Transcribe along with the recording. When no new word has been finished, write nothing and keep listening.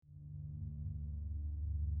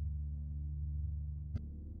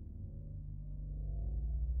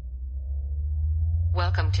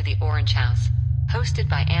Welcome to the Orange House, hosted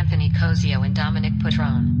by Anthony Cozio and Dominic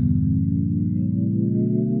Petrone.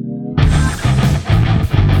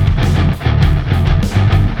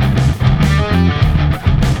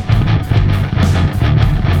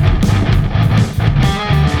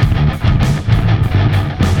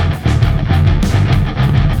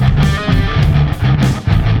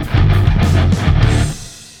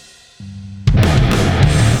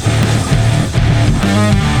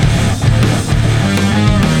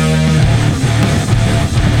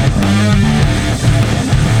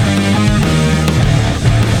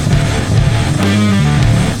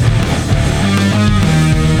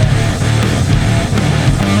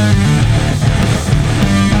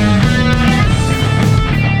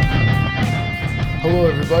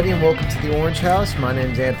 And welcome to the Orange House. My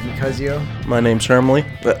name's Anthony Cozio. My name's Hermley,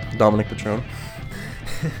 Dominic Petrone.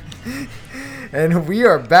 And we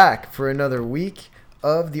are back for another week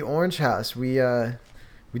of the Orange House. We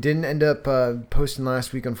didn't end up posting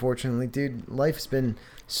last week, unfortunately. Dude, life's been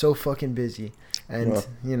so fucking busy. And,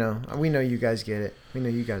 you know, we know you guys get it. We know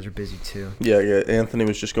you guys are busy too. Yeah. Anthony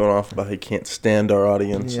was just going off about he can't stand our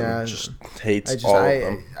audience and just hates all of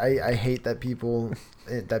them. I hate that people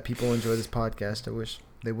enjoy this podcast. I wish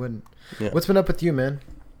they wouldn't. Yeah. What's been up with you, man?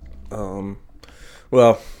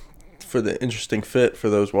 Well, for the interesting fit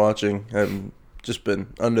for those watching, I've just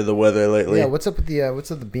been under the weather lately. Yeah, what's up with the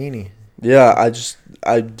beanie? Yeah,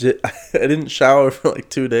 I didn't shower for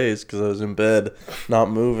like 2 days because I was in bed,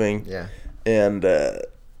 not moving. Yeah. And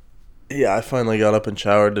I finally got up and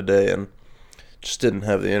showered today and just didn't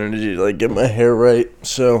have the energy to like get my hair right.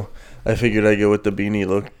 So I figured I'd go with the beanie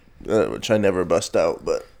look, which I never bust out,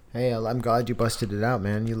 but. Hey, I'm glad you busted it out,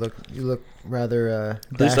 man. You look rather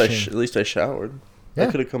dashing. At least I showered. Yeah,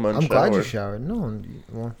 I could have come unshowered. I'm glad you showered. No,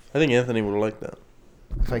 well, I think Anthony would have liked that.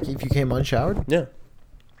 If you came unshowered? Yeah.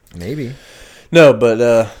 Maybe. No,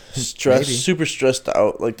 but super stressed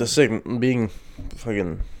out. Like the sick, being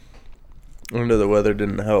fucking under the weather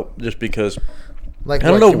didn't help. Just because, like, I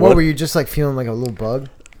don't know what were you just like feeling like a little bug?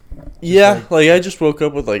 Yeah, like I just woke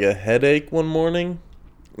up with like a headache one morning.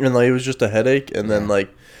 And, like, it was just a headache, and then, like,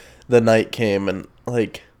 the night came, and,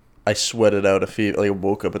 like, I sweated out a fever. Like, I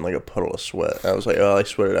woke up in, like, a puddle of sweat. I was like, I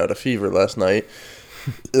sweated out a fever last night.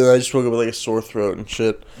 And I just woke up with, like, a sore throat and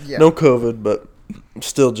shit. Yeah. No COVID, but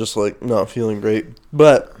still just, like, not feeling great.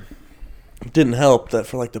 But it didn't help that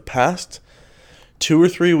for, like, the past 2 or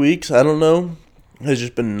 3 weeks, I don't know, has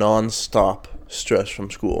just been nonstop stress from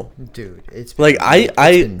school. Dude, it's been, like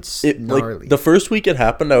gnarly. Like the first week it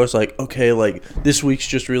happened, I was like, okay, like this week's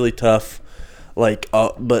just really tough, like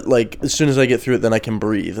but like as soon as I get through it, then I can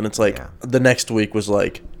breathe. And it's like the next week was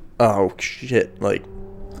like, oh shit, like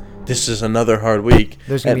this is another hard week.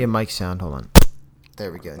 There's gonna be a mic sound. Hold on.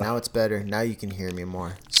 There we go. Now it's better. Now you can hear me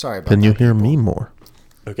more. Sorry about that. Can you hear me more?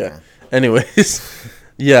 Okay. Yeah. Anyways,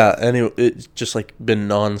 anyway, it's just like been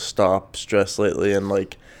nonstop stress lately, and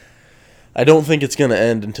like. I don't think it's going to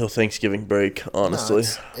end until Thanksgiving break, honestly.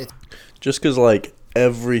 No, just because, like,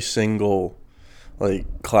 every single, like,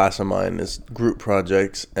 class of mine is group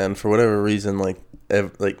projects, and for whatever reason, like,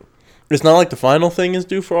 it's not like the final thing is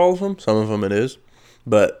due for all of them. Some of them it is.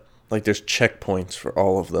 But, like, there's checkpoints for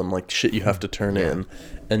all of them, like, shit you have to turn in,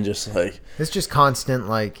 and just, like... It's just constant,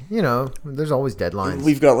 like, you know, there's always deadlines.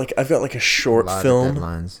 I've got, like, a short film.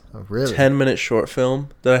 Deadlines. Oh, really? 10-minute short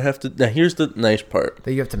film that I have to... Now, here's the nice part.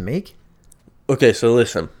 That you have to make? Okay, so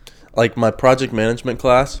listen, like my project management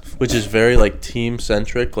class, which is very like team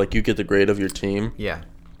centric, like you get the grade of your team. Yeah.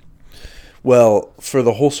 Well, for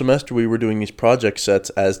the whole semester we were doing these project sets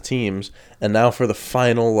as teams, and now for the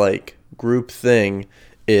final like group thing,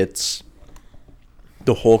 it's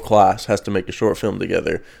the whole class has to make a short film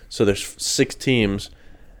together. So there's 6 teams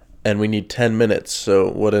and we need 10 minutes. So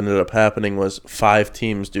what ended up happening was 5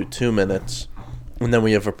 teams do 2 minutes. And then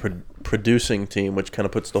we have a producing team, which kind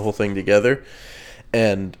of puts the whole thing together.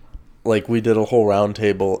 And, like, we did a whole round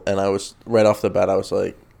table, and I was, right off the bat, I was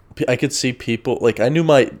like, I could see people, like, I knew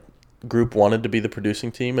my group wanted to be the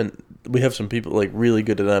producing team, and we have some people, like, really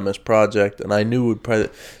good at MS Project, and I knew we'd probably,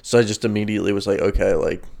 so I just immediately was like, okay,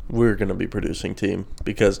 like, we're going to be producing team,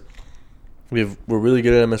 because we're really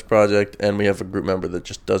good at MS Project, and we have a group member that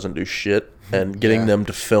just doesn't do shit, and getting them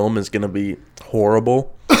to film is going to be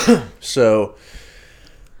horrible. So...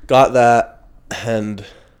 got that, and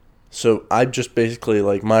so I just basically,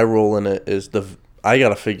 like, my role in it is I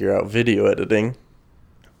gotta figure out video editing.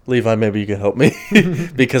 Levi, maybe you can help me,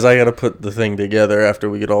 because I gotta put the thing together after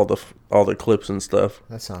we get all the clips and stuff.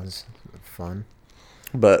 That sounds fun.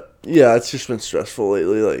 But, yeah, it's just been stressful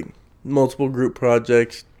lately, like, multiple group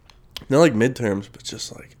projects, not like midterms, but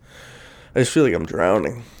just, like, I just feel like I'm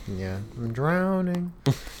drowning. Yeah, I'm drowning.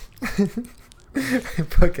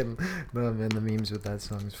 Fucking, no, man, the memes with that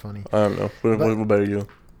song is funny. I don't know. What about you?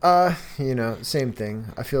 You know, same thing.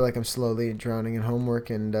 I feel like I'm slowly drowning in homework,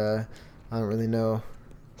 and I don't really know.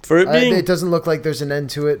 For it being... it doesn't look like there's an end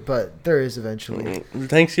to it, but there is eventually.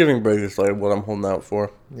 Thanksgiving break is like what I'm holding out for.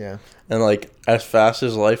 Yeah. And like, as fast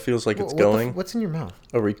as life feels like it's going... What's in your mouth?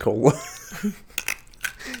 A Ricola.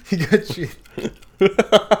 You got you.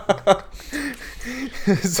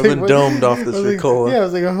 I've been domed off this Ricola. Yeah, I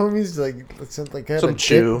was like, a homie's like had some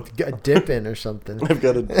chew. A dip in or something. I've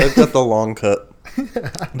got the long cut.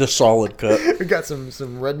 The solid cut. We got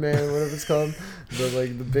some Red Man, whatever it's called.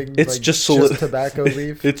 The big. It's like, just tobacco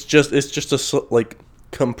leaf. It's just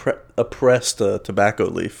a pressed tobacco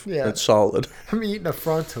leaf. Yeah, it's solid. I'm eating a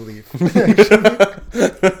frontal leaf.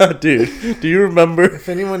 Dude, do you remember? If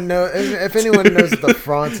anyone knows the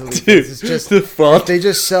frontal leaf, dude, it's just the they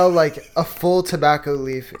just sell like a full tobacco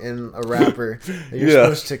leaf in a wrapper that you're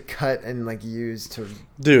supposed to cut and like use to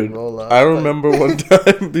roll up. I remember one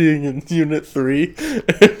time being in Unit 3,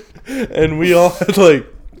 and we all had like,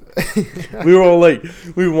 we were all like,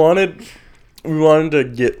 we wanted to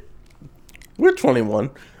get. We're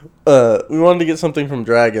 21. We wanted to get something from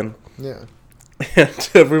Dragon. Yeah. And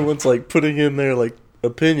everyone's like putting in their like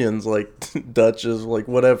opinions, like Dutch's, like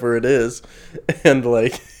whatever it is. And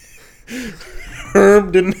like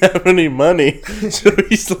Herm didn't have any money. So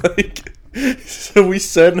he's like, so we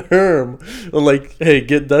sent Herm like, hey,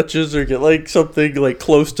 get Dutch's or get like something like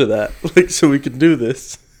close to that. Like so we can do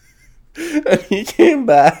this. And he came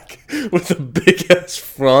back with a big ass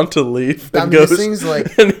frontal leaf. This thing's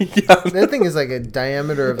like that thing is like a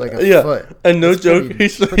diameter of like a foot. And no joke,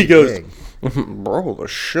 he goes, bro, the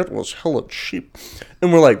shit was hella cheap.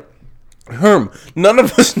 And we're like, Herm, none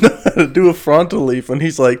of us know how to do a frontal leaf. And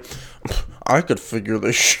he's like, I could figure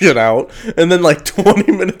this shit out. And then like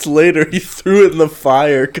 20 minutes later, he threw it in the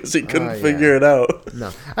fire because he couldn't figure it out.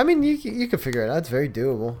 No, I mean you can figure it out. It's very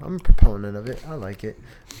doable. I'm a proponent of it. I like it,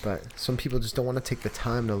 but some people just don't want to take the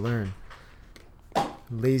time to learn.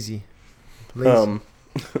 Lazy.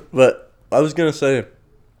 But I was gonna say,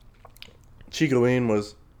 Chicoine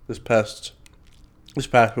was this past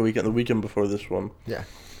weekend, the weekend before this one. Yeah.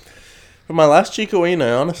 For my last Chicoine,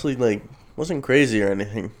 I honestly like wasn't crazy or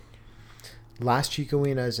anything. Last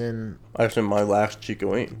Chicoine as in... I said my last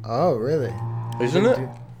Chicoine. Oh, really? Isn't it?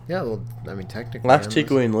 Yeah, well, I mean, technically... Last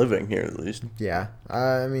Chicoine living here, at least. Yeah.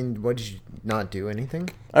 I mean, what, did you not do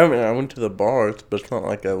anything? I mean, I went to the bars, but it's not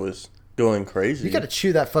like I was going crazy. You gotta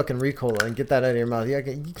chew that fucking Ricola and get that out of your mouth. You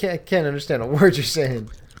can't understand a word you're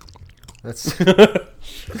saying. That's...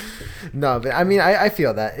 No, but I mean, I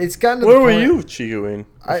feel that. It's gotten to Where the point... were you, Chicoine?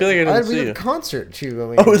 I feel like I didn't see you. We had a concert,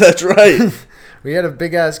 Chicoine. Oh, that's right. We had a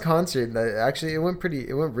big ass concert that actually it went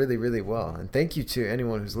really, really well. And thank you to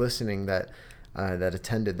anyone who's listening that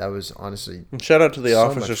attended. That was honestly and shout out to the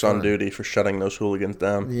officers on duty for shutting those hooligans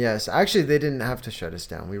down. Yes, actually they didn't have to shut us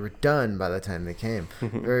down. We were done by the time they came.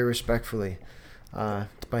 Very respectfully. By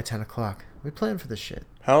 10 o'clock. We planned for this shit.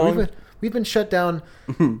 How long? We've been shut down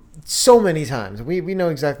so many times. We know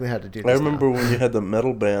exactly how to do this. I remember when you had the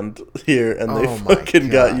metal band here and they fucking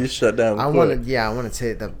got you shut down. I want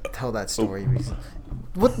to tell that story.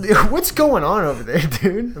 What's going on over there,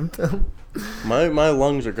 dude? My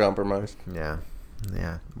lungs are compromised. Yeah,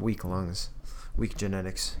 weak lungs, weak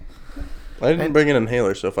genetics. I didn't bring an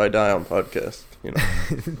inhaler, so if I die on podcast, you know,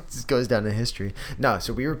 this goes down in history. No,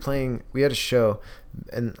 so we had a show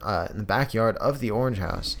in the backyard of the Orange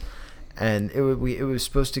House. And it was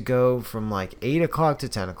supposed to go from like 8 o'clock to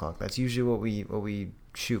 10 o'clock. That's usually what we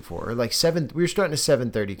shoot for. Or like 7. We were starting at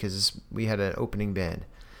 7:30 because we had an opening band,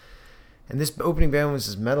 and this opening band was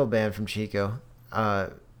this metal band from Chico.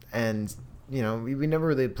 And you know we never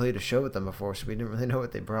really played a show with them before, so we didn't really know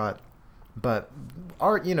what they brought. But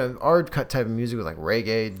our type of music was like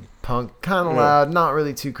reggae, punk, kind of loud, not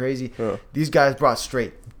really too crazy. Yeah. These guys brought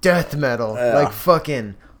straight death metal, like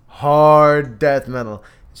fucking hard death metal.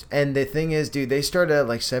 And the thing is, dude, they started at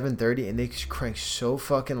like 7:30 and they cranked so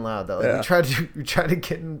fucking loud that like we tried to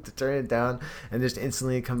get them to turn it down and just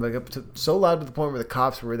instantly come back up to so loud to the point where the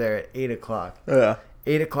cops were there at 8 o'clock. Yeah.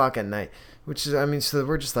 8 o'clock at night, which is, I mean, so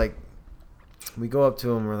we're just like, we go up to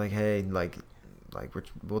them, we're like, hey, like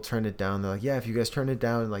we'll turn it down. They're like, yeah, if you guys turn it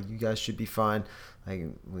down, like you guys should be fine. Like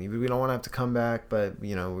we don't want to have to come back, but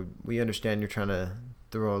you know we understand you're trying to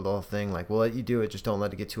throw a little thing. Like we'll let you do it, just don't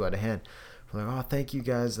let it get too out of hand. We're like, oh, thank you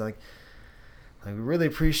guys. Like we really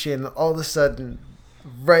appreciate it. And all of a sudden,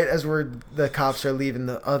 right as the cops are leaving,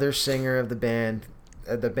 the other singer of the band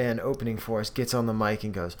opening for us, gets on the mic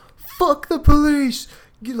and goes, "Fuck the police!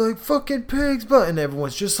 you like fucking pigs, but and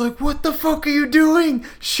everyone's just like, what the fuck are you doing?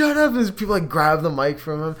 Shut up! And people like grab the mic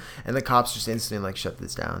from him, and the cops just instantly like shut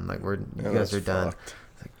this down. Like you guys are done.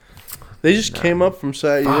 Like, they just came up from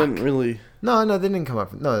set. You didn't really. No, they didn't come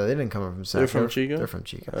up. No, they didn't come up from set. They're from Chico. They're from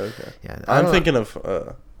Chico. Okay. Yeah, I'm thinking of.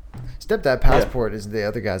 Stepdad Passport is the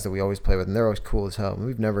other guys that we always play with, and they're always cool as hell.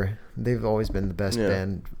 They've always been the best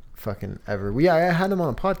band fucking ever. I had them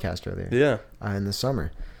on a podcast earlier. Yeah. In the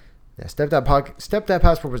summer. Yeah, Stepdad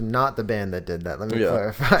Passport was not the band that did that. Let me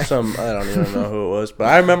clarify. I don't even know who it was, but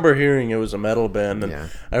I remember hearing it was a metal band, and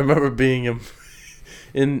I remember being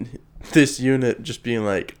in this unit, just being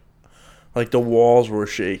like the walls were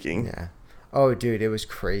shaking. Yeah. Oh, dude, it was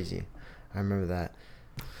crazy. I remember that.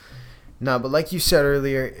 No, but like you said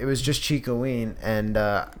earlier, it was just Chico-ween, and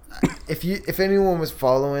if anyone was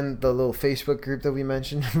following the little Facebook group that we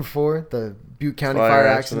mentioned before, the Butte County Fire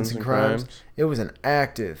Accidents and Crimes, it was an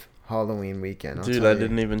active Halloween weekend. Dude, I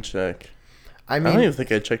didn't even check. I don't even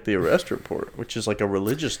think I checked the arrest report, which is like a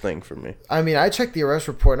religious thing for me. I mean, I checked the arrest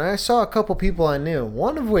report, and I saw a couple people I knew,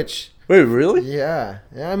 one of which... Wait, really? Yeah.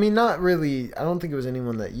 I mean, not really. I don't think it was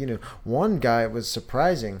anyone that you knew. One guy was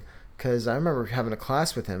surprising, because I remember having a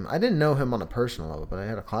class with him. I didn't know him on a personal level, but I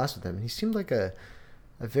had a class with him. And he seemed like a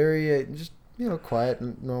very, just, quiet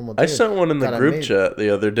and normal dude. I sent one in the group chat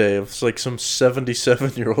the other day. It was like some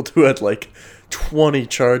 77-year-old who had like 20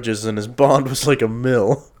 charges, and his bond was like $1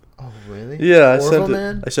 million. Oh, really? Yeah,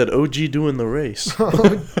 I said, OG doing the race.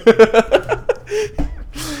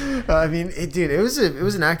 I mean, dude, it was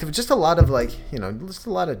an active, just a lot of like, just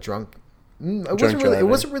a lot of drunk. It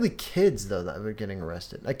wasn't really kids though that were getting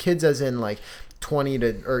arrested. Like kids, as in like 18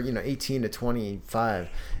 to 25.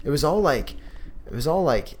 It was all like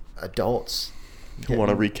adults who want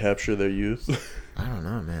to recapture their youth. I don't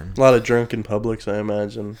know, man. A lot of drunken publics, I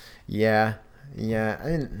imagine. Yeah.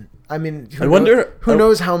 I mean, who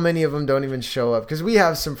knows how many of them don't even show up? Because we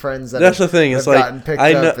have some friends that. That's the thing. It's like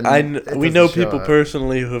we know people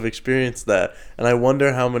personally who have experienced that, and I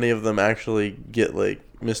wonder how many of them actually get like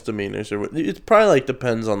misdemeanors or. It probably like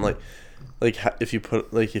depends on like if you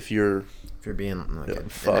put like if you're being like an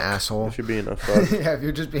asshole. If you're being a fuck. Yeah, if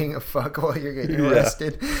you're just being a fuck while you're getting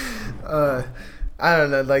arrested. I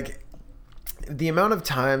don't know, like the amount of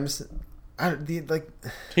times. Can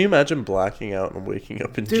you imagine blacking out and waking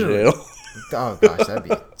up in jail? Oh gosh, that'd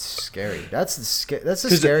be scary. That's the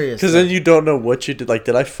scariest. Because then you don't know what you did. Like,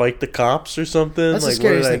 did I fight the cops or something? That's like, the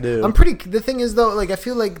scariest what did thing. I do? The thing is though, like I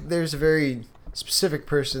feel like there's a very specific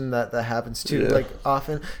person that happens to, like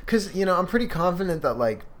often. Because I'm pretty confident that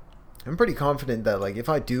if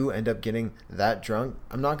I do end up getting that drunk,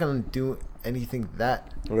 I'm not gonna do anything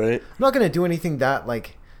that. Right. I'm not gonna do anything that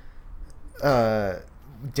like.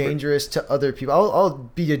 Dangerous to other people. I'll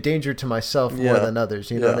be a danger to myself more than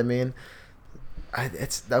others. You know what I mean?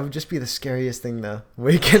 That would just be the scariest thing though.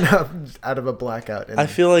 Waking up out of a blackout in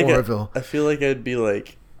Oroville. I feel like I'd be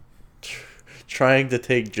like trying to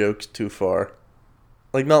take jokes too far,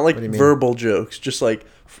 like not like verbal jokes, just like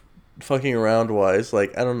fucking around wise.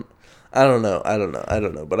 Like I don't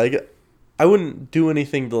know. But I wouldn't do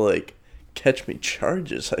anything to like catch me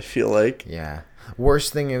charges. I feel like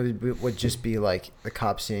Worst thing would just be like the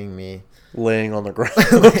cops seeing me laying on the ground.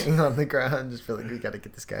 Just feel like we got to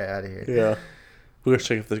get this guy out of here. Yeah, we gotta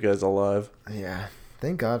check if this guy's alive. Yeah,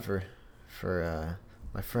 thank God for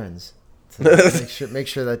my friends to make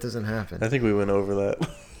sure that doesn't happen. I think we went over that.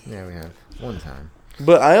 Yeah, we have one time.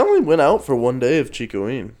 But I only went out for one day of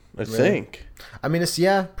Chico-ween. I think. I mean, it's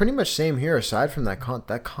pretty much same here. Aside from that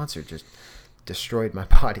concert, just destroyed my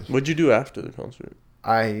body. What'd you do after the concert?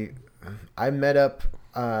 I met up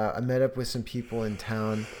with some people in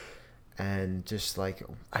town, and just like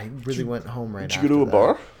I really went home right after. Did you go to a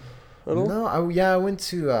bar at all? No, I went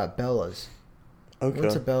to Bella's. Okay.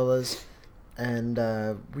 Went to Bella's, and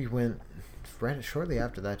we went shortly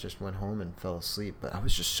after that. Just went home and fell asleep. But I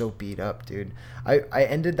was just so beat up, dude. I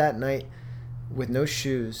ended that night with no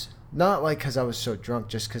shoes. Not like because I was so drunk,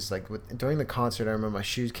 just because during the concert, I remember my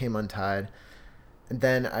shoes came untied. And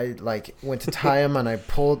then I went to tie them, and I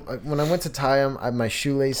pulled. When I went to tie them, my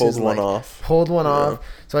shoelaces pulled one off.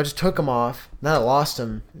 So I just took them off. Then I lost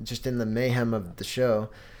them just in the mayhem of the show,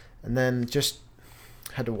 and then just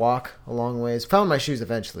had to walk a long ways. Found my shoes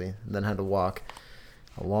eventually, and then had to walk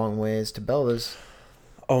a long ways to Bella's.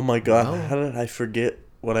 Oh my God! How did I forget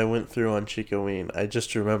what I went through on Chico-ween? I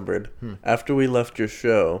just remembered. After we left your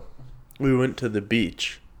show, we went to the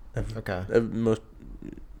beach. Okay.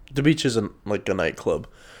 The beach isn't like a nightclub,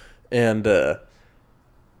 and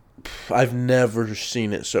I've never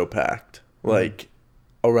seen it so packed. Like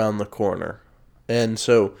around the corner, And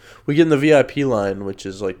so we get in the VIP line, which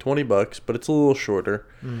is like $20, but it's a little shorter.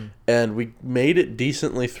 And we made it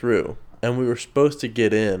decently through. And we were supposed to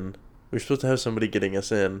get in. We were supposed to have somebody getting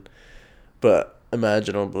us in. But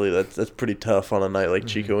imaginably, that's pretty tough on a night like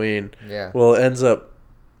Chicoine. Yeah. Well, it ends up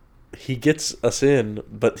he gets us in,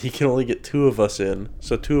 but he can only get 2 of us in.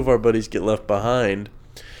 So 2 of our buddies get left behind.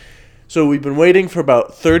 So we've been waiting for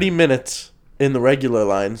about 30 minutes in the regular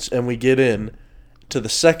lines, and we get in to the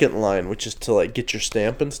second line, which is to like get your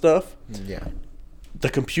stamp and stuff. Yeah. The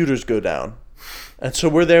computers go down. And so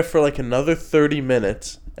we're there for like another 30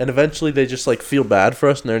 minutes, and eventually they just like feel bad for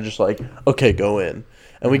us, and they're just like, okay, go in.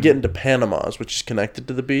 And we get into Panama's, which is connected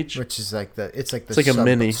to the beach. Which is like it's like a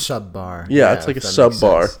mini sub bar. Yeah, it's like a sub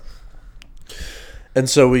bar. And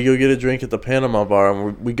so we go get a drink at the Panama bar,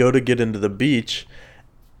 and we go to get into the beach,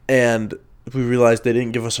 and we realized they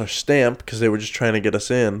didn't give us our stamp because they were just trying to get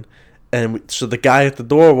us in. And so the guy at the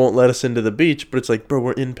door won't let us into the beach, but it's like, bro,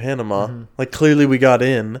 we're in Panama. Like, clearly we got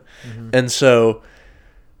in. And so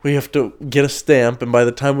we have to get a stamp, and by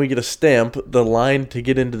the time we get a stamp, the line to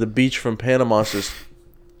get into the beach from Panama is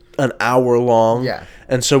an hour long. Yeah.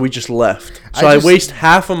 And so we just left. So I waste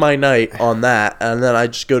half of my night on that, and then I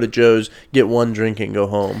just go to Joe's, get 1 drink, and go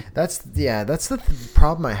home. That's the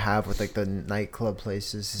problem I have with like the nightclub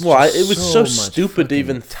places. It's It was so much stupid to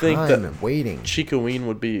even think that and waiting. Chicoine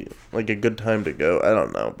would be like a good time to go. I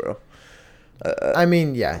don't know, bro. I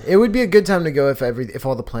mean, yeah, it would be a good time to go if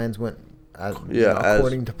all the plans went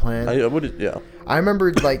according to plan. I would, yeah. I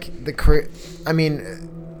remember like I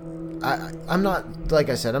mean, I'm not, like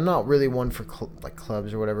I said, I'm not really one for like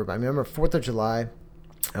clubs or whatever, but I remember 4th of July,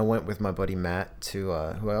 I went with my buddy Matt to,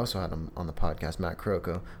 who I also had on the podcast, Matt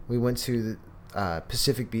Croco. We went to the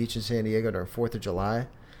Pacific Beach in San Diego during 4th of July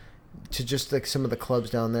to just like some of the clubs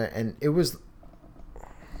down there, and it was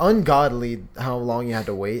ungodly how long you had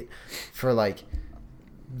to wait for like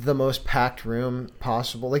the most packed room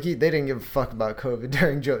possible. Like they didn't give a fuck about COVID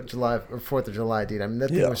during July or 4th of July, dude. I mean, that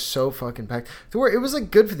thing was so fucking packed. To where it was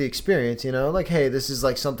like good for the experience, you know. Like, hey, this is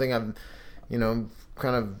like something I'm, you know,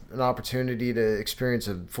 kind of an opportunity to experience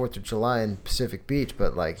a 4th of July in Pacific Beach.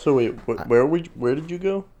 But like, so wait, where did you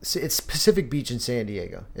go? It's Pacific Beach in San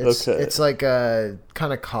Diego. It's like a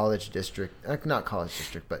kind of college district, not college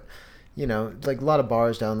district, but you know, like a lot of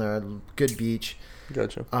bars down there, good beach.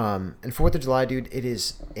 Gotcha. And 4th of July, dude, it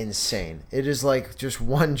is insane. It is like just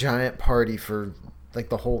one giant party for like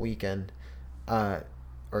the whole weekend, or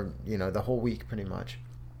you know, the whole week pretty much.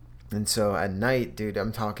 And so at night, dude,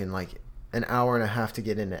 I'm talking like an hour and a half to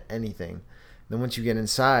get into anything. Then once you get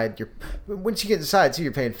inside, too,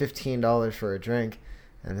 you're paying $15 for a drink,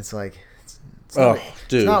 and it's like, it's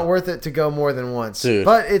not worth it to go more than once. Dude.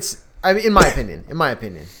 But I mean, in my opinion,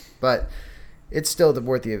 but. It's still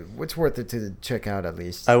worth it to check out at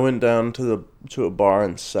least. I went down to a bar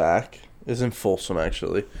in Sac. It's in Folsom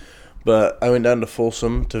actually, but I went down to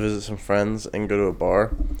Folsom to visit some friends and go to a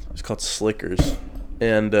bar. It's called Slickers,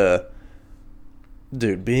 and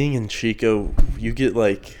dude, being in Chico, you get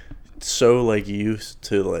like so like used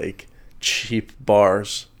to like cheap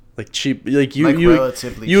bars, like cheap like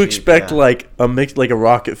you expect like a mix like a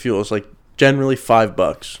Rocket Fuel is like generally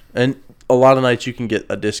 $5, and a lot of nights you can get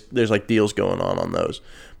a disc. There's like deals going on those,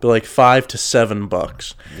 but like $5 to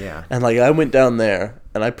 $7. Yeah. And like I went down there,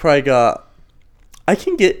 and I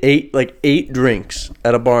can get 8 drinks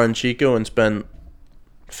at a bar in Chico and spend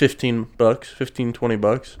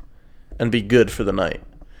 $20, and be good for the night.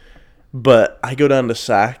 But I go down to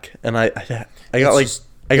Sac, and I got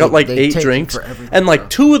like 8 drinks, and like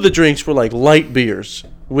 2 of the drinks were like light beers,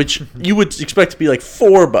 which you would expect to be like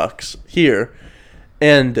 $4 here,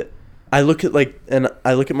 and. I look at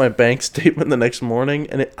my bank statement the next morning,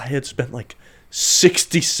 and I had spent like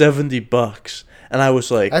 $60-$70, and I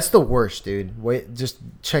was like, "That's the worst, dude." Wait, just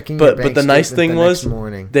checking. But the nice thing was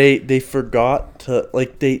morning. they forgot to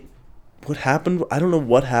what happened? I don't know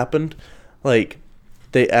what happened. Like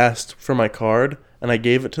they asked for my card, and I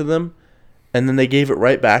gave it to them, and then they gave it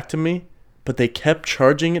right back to me, but they kept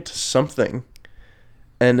charging it to something.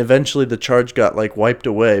 And eventually the charge got like wiped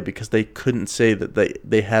away because they couldn't say that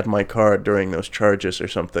they had my card during those charges or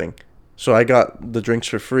something. So I got the drinks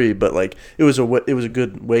for free, but like it was a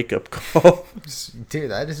good wake up call.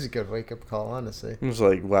 Dude, that is a good wake up call, honestly. It was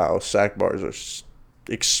like, wow, Sac bars are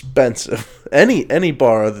expensive. Any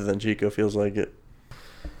bar other than Chico feels like it.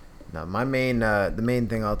 No, the main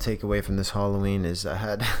thing I'll take away from this Halloween is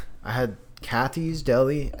I had Kathy's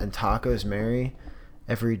Deli and Tacos Mary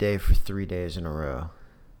every day for 3 days in a row.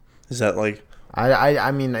 Is that like?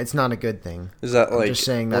 I mean, it's not a good thing. Is that like? I'm just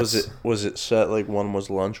saying was it set like one was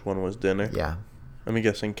lunch, one was dinner? Yeah. I'm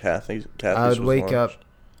guessing Kathy's I would was wake lunch. up.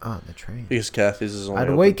 Oh, the train. Because Kathy's is only I'd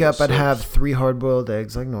open wake till up. I'd 6. have 3 hard-boiled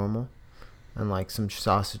eggs like normal, and like some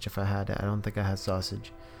sausage if I had it. I don't think I had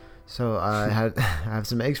sausage, so I have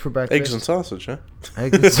some eggs for breakfast. Eggs and sausage, huh?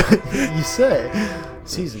 Eggs and you say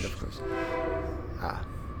seasoned, of course.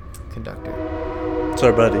 Conductor. It's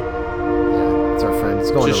our buddy. Yeah, it's our friend.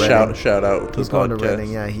 He's going Just to Reading. shout out to He's the going podcast. to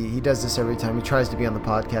Reading. Yeah, he does this every time. He tries to be on the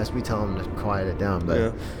podcast. We tell him to quiet it down, but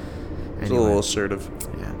Yeah. It's a anyway. little assertive.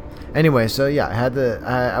 Yeah. Anyway, so yeah,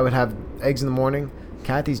 I would have eggs in the morning.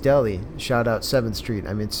 Kathy's Deli. Shout out 7th Street.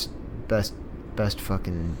 I mean, it's best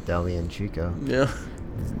fucking deli in Chico. Yeah.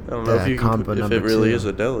 I don't know if combo if number it really 2. is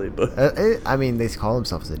a deli, but I mean, they call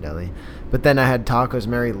themselves a deli. But then I had Tacos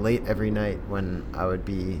Mary late every night when I would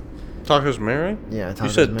be... Tacos Mary? Yeah, Tacos You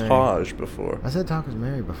said Mary. Taj before. I said Tacos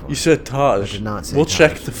Mary before. You said Taj. I did not say We'll Taj.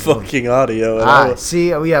 check the fucking audio. And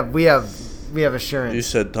See, we have assurance. You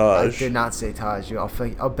said I Taj. did not say Taj.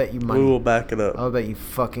 I'll bet you money. We will back it up. I'll bet you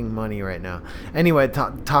fucking money right now. Anyway,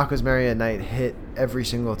 Tacos Mary at night hit every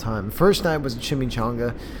single time. First night was a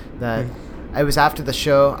chimichanga that I was after the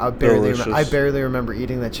show. I barely remember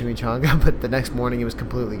eating that chimichanga, but the next morning it was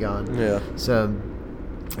completely gone. Yeah. So,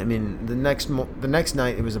 I mean, the next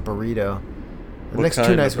night it was a burrito. The What next kind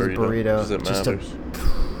 2 of nights was burrito? burrito. Does it Just matters?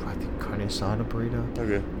 I think carne asada burrito.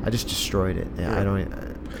 Okay. I just destroyed it. Yeah, Yeah. I don't.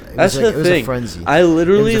 It That's was like, the it thing. was a frenzy. I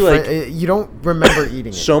literally It was a like you don't remember eating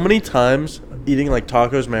it. so many times eating like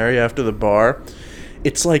Tacos Mary after the bar.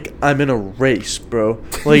 It's like I'm in a race, bro.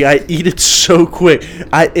 Like I eat it so quick.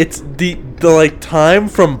 It's the like time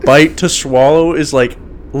from bite to swallow is like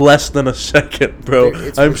less than a second, bro. Dude,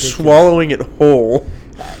 it's I'm ridiculous. swallowing it whole.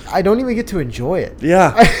 I don't even get to enjoy it.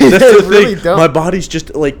 Yeah, I that's the really thing. don't. My body's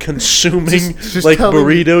just like consuming Just like tell me,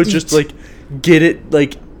 burrito. eat. Just like get it.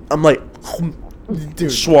 Like I'm like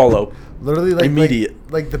Dude, swallow. literally like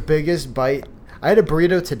immediate. Like the biggest bite. I had a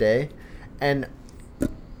burrito today, and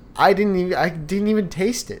I didn't even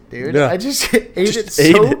taste it, dude. Yeah. I just ate Just it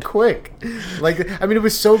ate so it. quick. Like, I mean, it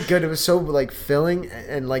was so good. It was so like filling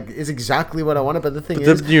and like is exactly what I wanted. But the thing But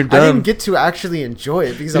is, then you're I done. didn't get to actually enjoy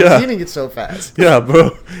it because I Yeah. was eating it so fast. Yeah,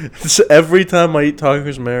 bro. So every time I eat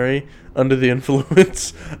Tacos Mary under the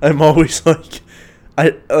influence, I'm always like,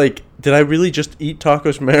 did I really just eat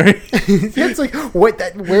Tacos Mary? It's like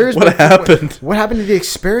where's What happened? What happened to the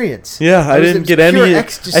experience? Yeah, I It was didn't get pure any.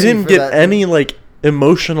 ecstasy I didn't for get that. any like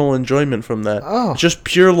emotional enjoyment from that. Oh. Just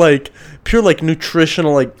pure like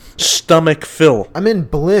nutritional like stomach fill. I'm in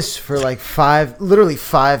bliss for like literally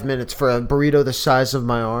 5 minutes for a burrito the size of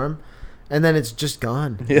my arm, and then it's just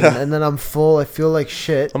gone. Yeah. and then I'm full. I feel like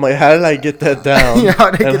shit. I'm like, how did I get that down? Yeah,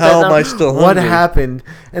 how did I and get how that am down? I still hungry? What happened?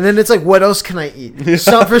 And then it's like, what else can I eat? Yeah.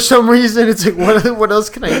 So for some reason, it's like, what else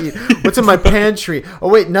can I eat? What's in my pantry? Oh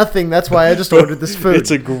wait, nothing. That's why I just ordered this food.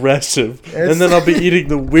 It's aggressive. It's- And then I'll be eating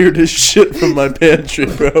the weirdest shit from my pantry,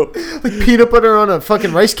 bro. like peanut butter on a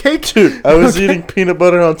fucking rice cake. Dude, I was Okay. eating peanut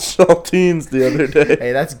butter on saltines the other day.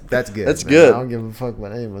 Hey, that's good. That's man. good. I don't give a fuck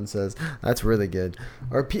what anyone says. That's really good.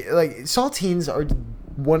 Or like saltines are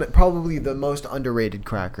probably the most underrated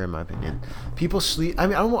cracker in my opinion. People sleep. I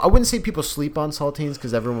mean, I wouldn't say people sleep on saltines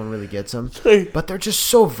because everyone really gets them, but they're just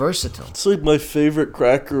so versatile. It's like my favorite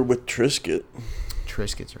cracker with Triscuit.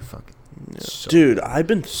 Triscuits are fucking. So, Dude, I've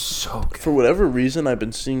been, so good. for whatever reason, I've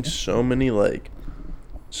been seeing so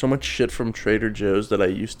much shit from Trader Joe's that I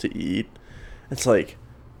used to eat. It's like,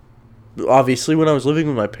 obviously when I was living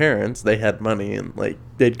with my parents, they had money and like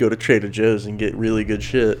they'd go to Trader Joe's and get really good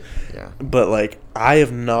shit. Yeah. But like I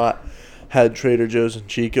have not had Trader Joe's in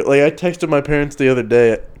Chico. Like I texted my parents the other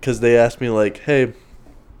day because they asked me like, hey,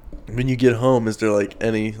 when you get home, is there like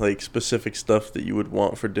any like specific stuff that you would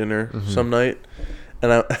want for dinner some night?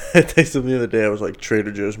 And I texted them the other day. I was like,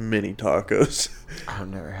 Trader Joe's mini tacos. I've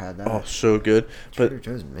never had that. Oh, so good. Trader But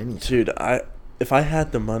Joe's mini. dude, if I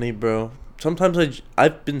had the money, bro, sometimes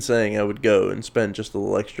I've been saying I would go and spend just a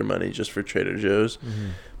little extra money just for Trader Joe's.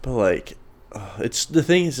 But like, it's the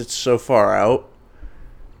thing is it's so far out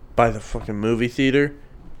by the fucking movie theater.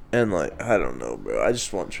 And like, I don't know, bro. I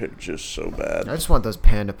just want Trader Joe's so bad. I just want those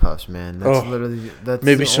Panda Puffs, man. That's Oh, that's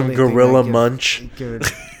maybe the some only thing Gorilla I give- Munch.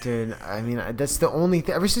 Dude, I mean, that's the only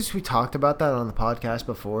thing. Ever since we talked about that on the podcast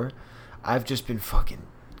before, I've just been fucking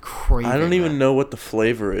craving. I don't even that. know what the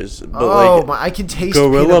flavor is, but Oh like my! I can taste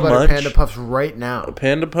Gorilla peanut butter Munch? Panda Puffs right now.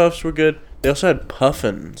 Panda Puffs were good. They also had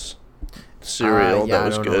Puffins cereal Yeah, that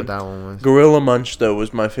was I don't know good. what that one was. Gorilla Munch though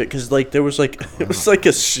was my favorite because like there was like it was like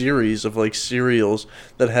a series of like cereals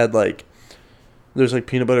that had like there's like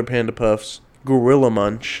peanut butter Panda Puffs, Gorilla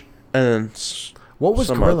Munch, and then What was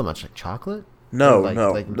some Gorilla oth- Munch? Like chocolate? No, Or like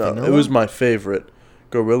no. vanilla? It was my favorite.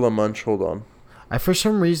 Gorilla Munch. Hold on. For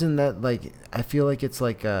some reason that like I feel like it's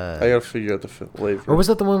like I gotta figure out the flavor. or was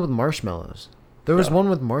that the one with marshmallows? There was No. one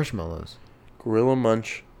with marshmallows. Gorilla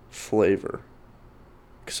Munch flavor.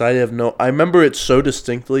 Because I remember it so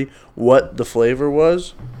distinctly what the flavor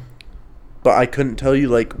was, but I couldn't tell you,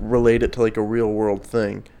 like, relate it to, like, a real world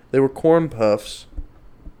thing. They were corn puffs.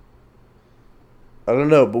 I don't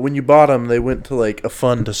know, but when you bought them, they went to, like, a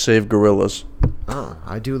fund to save gorillas. Oh,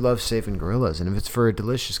 I do love saving gorillas, and if it's for a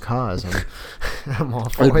delicious cause, I'm all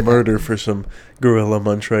for I'd it. murder for some Gorilla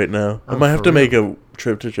Munch right now. I Oh, might have for to real? make a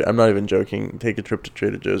trip to... I'm not even joking. Take a trip to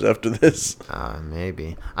Trader Joe's after this.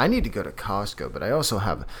 Maybe. I need to go to Costco, but I also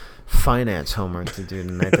have finance homework to do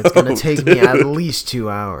tonight. That's going to take me at least 2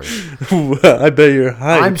 hours. I bet you're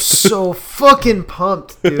hyped. I'm so fucking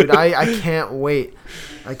pumped, dude. I can't wait.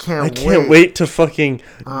 I can't wait to fucking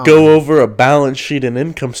go over a balance sheet and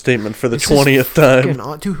income statement for the This is 20th time.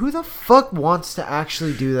 fucking dude, who the fuck wants to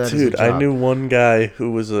actually do that Dude, as a job? I knew one guy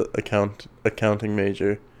who was a accounting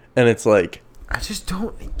major, and it's like, I just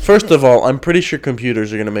don't get first it. of all, I'm pretty sure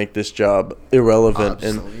computers are going to make this job irrelevant.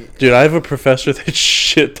 Obsolete. And dude, I have a professor that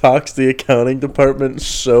shit talks the accounting department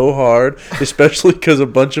so hard, especially because a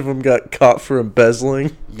bunch of them got caught for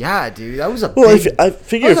embezzling. Yeah, dude, that was a Well, big, I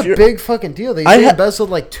figure that was if a you're big fucking deal. They I ha- embezzled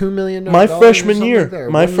like $2 million. my freshman year,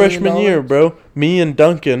 $1 million. bro, me and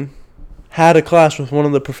Duncan had a class with one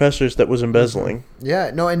of the professors that was embezzling.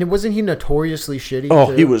 Yeah, no, and wasn't he notoriously shitty? Oh,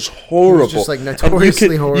 too? he was horrible. just, like, And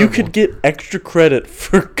notoriously horrible. You could get extra credit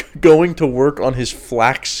for going to work on his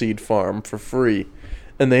flaxseed farm for free,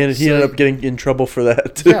 and he ended up getting in trouble for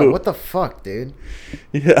that too. Yeah, what the fuck, dude?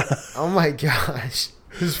 Yeah, Oh my gosh,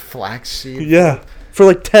 his flaxseed. yeah, for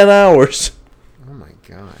like 10 hours. Oh my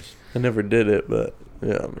gosh, I never did it, but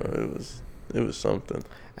yeah, bro, it was something.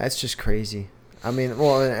 that's just crazy. I mean,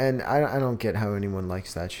 well, and I don't get how anyone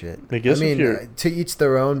likes that shit. I guess if mean, you're- to each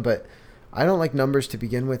their own, but I don't like numbers to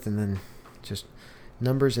begin with, and then just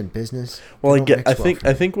numbers in business. Well, they don't mix I well think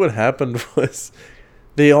for me. what happened was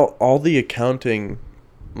they all the accounting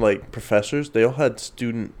like professors, they all had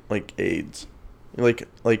student like aides. Like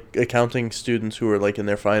accounting students who were like in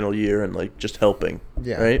their final year and like just helping.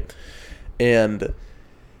 Yeah. Right? And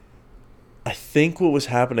I think what was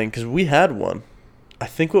happening, cuz we had one. I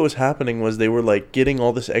think what was happening was they were like getting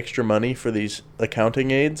all this extra money for these accounting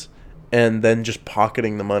aides and then just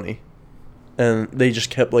pocketing the money. And they just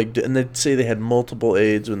kept like, and they'd say they had multiple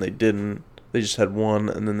aides when they didn't. They just had one,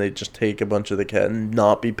 and then they'd just take a bunch of the cat and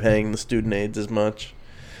not be paying the student aides as much.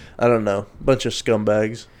 I don't know. Bunch of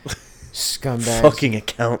scumbags. Scumbags. Fucking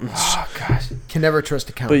accountants. Oh gosh, can never trust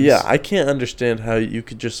But accountants. yeah, I can't understand how you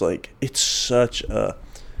could just like, it's such a...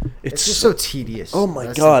 it's just so tedious. Oh my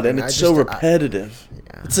That's the god, thing. and I it's so just- repetitive.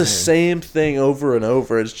 Yeah, It's the same thing over and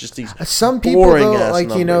over. It's just these Some people boring though, ass like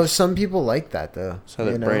you know, numbers. some people like that though. That's how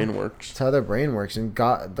their you know? brain works. That's how their brain works, and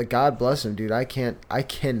God bless them, dude. I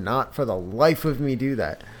cannot for the life of me do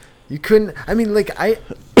that. You couldn't. I mean, like I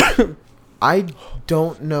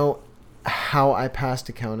don't know how I passed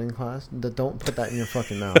accounting class. Don't put that in your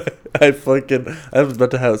fucking mouth. I was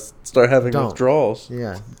about to start having Don't. withdrawals.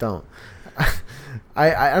 Yeah, don't.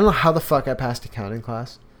 I don't know how the fuck I passed accounting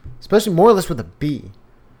class, especially more or less with a B.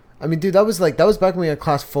 I mean, dude, that was back when we had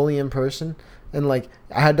class fully in person, and like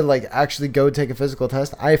I had to like actually go take a physical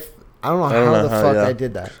test. I don't know how the fuck yeah. I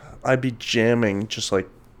did that. I'd be jamming just like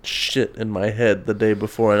shit in my head the day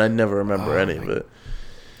before, and I never remember any of it.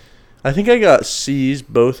 I think I got C's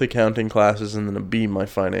both accounting classes and then a B my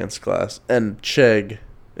finance class. And Chegg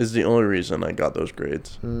is the only reason I got those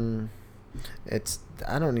grades.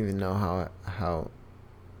 I don't even know how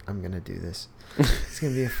I'm gonna do this. It's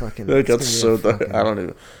gonna be a fucking. I got so I don't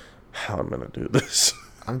even how I'm gonna do this.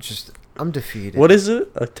 I'm defeated. What is it?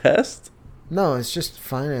 A test? No, it's just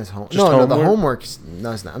finance Just No, the homework? homework.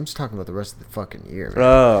 No, it's not. I'm just talking about the rest of the fucking year, man.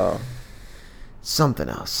 Oh. Something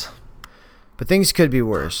else. But things could be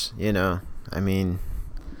worse, you know. I mean,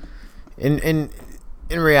 in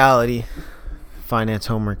reality, finance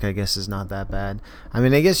homework, I guess, is not that bad. I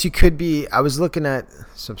mean, I guess you could be. I was looking at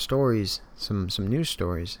some stories, some news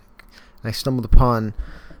stories. And I stumbled upon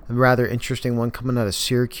a rather interesting one coming out of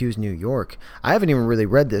Syracuse, New York. I haven't even really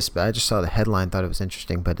read this, but I just saw the headline, thought it was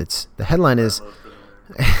interesting. But the headline is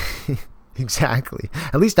exactly.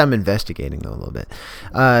 At least I'm investigating though a little bit.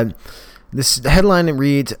 The headline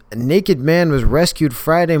reads, "A naked man was rescued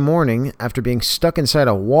Friday morning after being stuck inside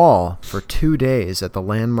a wall for 2 days at the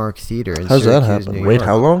Landmark Theater in How's that Syracuse, happen? New Wait, York."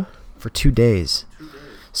 how long? For 2 days.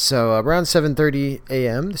 So around 7:30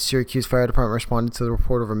 a.m., the Syracuse Fire Department responded to the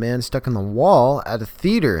report of a man stuck in the wall at a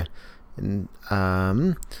theater, and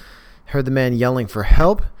heard the man yelling for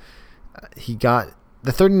help.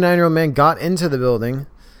 The 39-year-old man got into the building,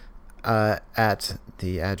 at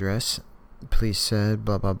the address. Police said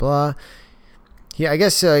blah blah blah. I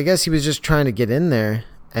guess he was just trying to get in there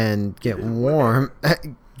and get warm.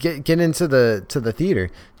 Get into the theater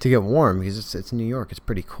to get warm because it's New York. It's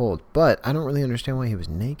pretty cold. But I don't really understand why he was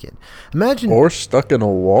naked. Imagine or stuck in a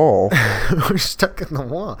wall. or stuck in the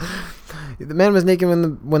wall. The man was naked when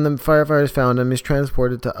the firefighters found him. He was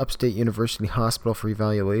transported to Upstate University Hospital for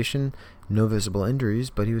evaluation. No visible injuries,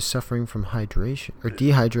 but he was suffering from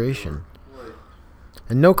dehydration.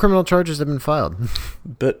 And no criminal charges have been filed.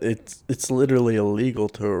 But it's literally illegal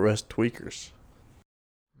to arrest tweakers.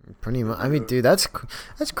 Pretty much. I mean, dude, that's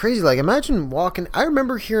crazy. Like, imagine walking. I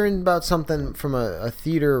remember hearing about something from a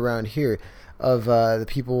theater around here of the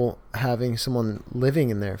people having someone living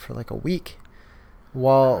in there for like a week.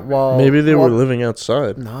 While maybe they were living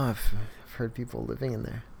outside. No, I've heard people living in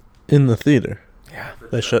there. In the theater. Yeah.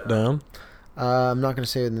 They shut down. I'm not going to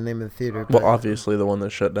say the name of the theater. Well, obviously the one that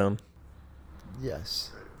shut down.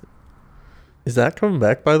 Yes. Is that coming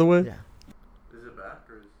back, by the way? Yeah. Is it back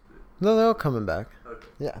or is it? No, they're all coming back. Okay.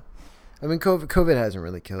 Yeah. I mean, COVID hasn't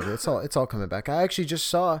really killed it. It's all coming back. I actually just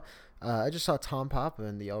saw Tom Papa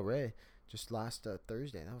and the El Rey just last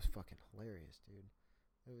Thursday. That was fucking hilarious, dude.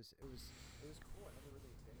 It was cool. I never really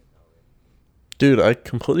experienced El Rey. Dude, I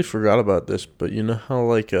completely forgot about this, but you know how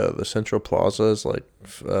like the Central Plaza is like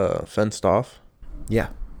fenced off? Yeah.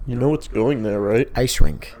 You know what's going there, right? Ice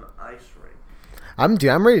rink. I'm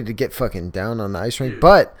ready to get fucking down on the ice rink,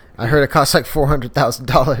 but I heard it costs like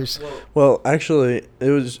 $400,000. Well, actually, it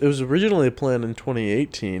was originally planned in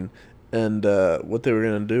 2018, and what they were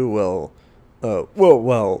gonna do,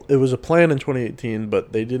 it was a plan in 2018,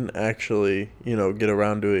 but they didn't actually, get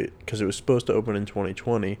around to it because it was supposed to open in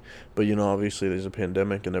 2020, but obviously there's a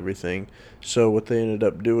pandemic and everything. So what they ended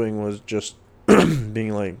up doing was just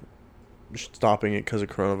being like stopping it because of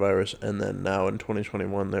coronavirus, and then now in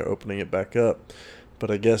 2021 they're opening it back up. But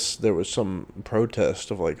I guess there was some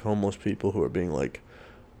protest of like homeless people who are being like,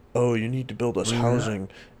 oh, you need to build us housing,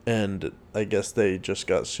 and I guess they just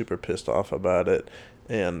got super pissed off about it.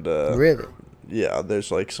 And really, yeah, there's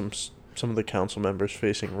like some of the council members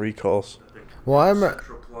facing recalls. Well, I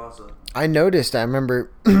remember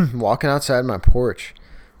walking outside my porch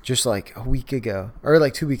just like a week ago, or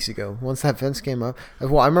like 2 weeks ago, once that fence came up.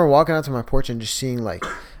 Well, I remember walking out to my porch and just seeing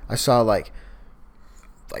I saw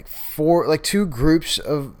two groups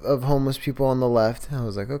of homeless people on the left. I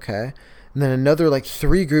was like, okay. And then another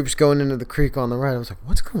 3 groups going into the creek on the right. I was like,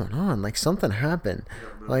 what's going on? Like something happened.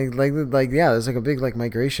 Yeah, there's like a big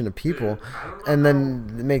migration of people. And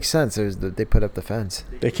then it makes sense. They put up the fence.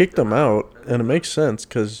 They kicked them out, and it makes sense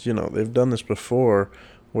because, they've done this before,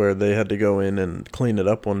 where they had to go in and clean it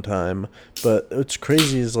up one time. But what's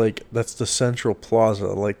crazy is, that's the Central Plaza,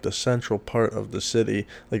 the central part of the city,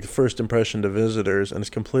 the first impression to visitors, and it's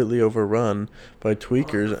completely overrun by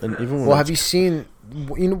tweakers. And even have you seen,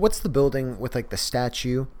 what's the building with, the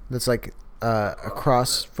statue that's,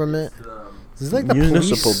 across from it? This is, the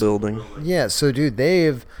municipal police building. Yeah, so, dude,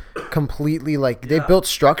 they've completely, they built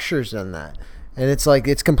structures in that. And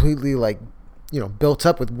it's completely, built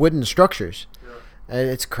up with wooden structures. And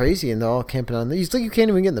it's crazy, and they're all camping on. You can't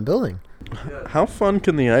even get in the building. How fun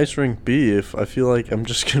can the ice rink be if I feel like I'm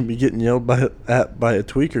just gonna be getting yelled at by a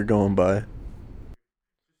tweaker going by?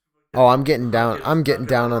 Oh, I'm getting down on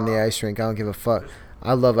the ice rink. I don't give a fuck.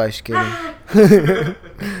 I love ice skating.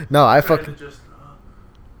 No, I fucking.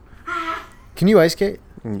 Can you ice skate?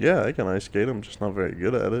 Yeah, I can ice skate. I'm just not very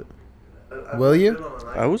good at it. Will you?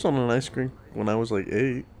 I was on an ice rink when I was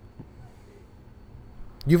 8.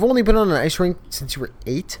 You've only been on an ice rink since you were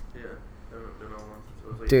 8? Yeah, I haven't been on one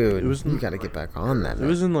since Dude, you gotta get back on that, man. It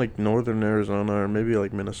was in northern Arizona or maybe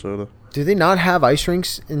Minnesota. Do they not have ice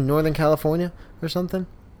rinks in Northern California or something?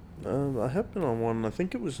 I have been on one. I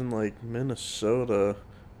think it was in Minnesota,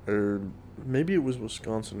 or maybe it was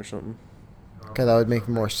Wisconsin or something. Okay, that would make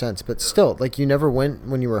more sense. But still, you never went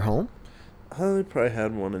when you were home? I probably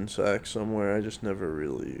had one in Sac somewhere. I just never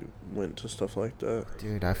really went to stuff like that.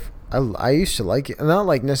 Dude, I used to like it. Not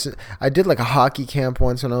I did a hockey camp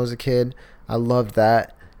once when I was a kid. I loved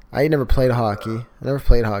that. I never played hockey. I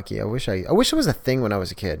wish it was a thing when I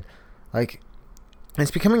was a kid.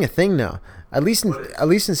 It's becoming a thing now. At least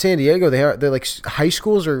in San Diego, they're high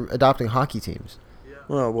schools are adopting hockey teams.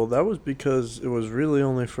 Well, that was because it was really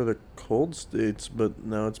only for the cold states, but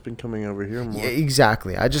now it's been coming over here more. Yeah,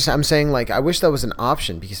 exactly. I'm saying I wish that was an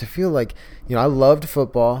option because I feel I loved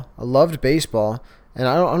football, I loved baseball, and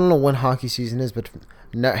I don't know when hockey season is, but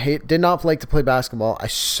did not like to play basketball. I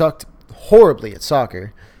sucked horribly at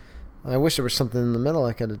soccer. I wish there was something in the middle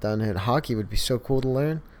I could have done. And hockey would be so cool to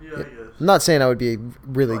learn. Yeah, I guess. I'm not saying I would be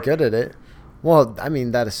really good at it, Well, I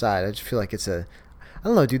mean, that aside, I just feel like it's a. I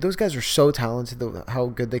don't know, dude. Those guys are so talented. How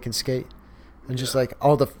good they can skate, and just like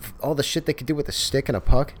all the shit they could do with a stick and a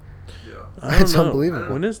puck. I don't It's know. unbelievable.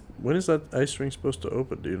 When is that ice rink supposed to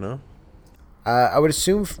open? Do you know? I would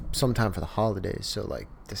assume sometime for the holidays, so like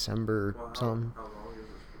December something. How long is it?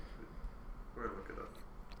 We're gonna look it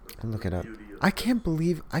up. I'll look it up. I can't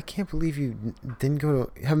believe you didn't go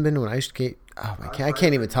to. Haven't been to an ice skate. Oh my god, I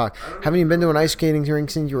can't even talk. Haven't even been to an ice skating rink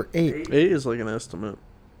since you were 8. 8 is like an estimate.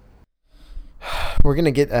 We're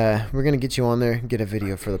gonna get you on there and get a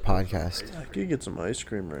video for the podcast. I could get some ice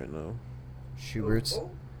cream right now. Schubert's.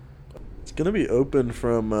 It's gonna be open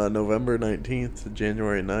from November 19th to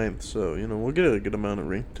January 9th, so we'll get a good amount of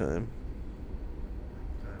rink time.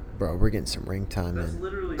 Bro, we're getting some ring time That's in.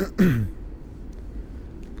 literally.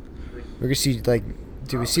 We're gonna see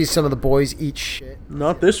do we see some of the boys eat shit?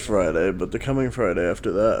 Not this Friday, but the coming Friday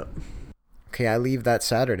after that. Okay, I leave that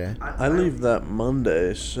Saturday. I leave that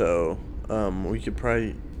Monday, so we should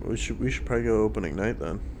probably go opening night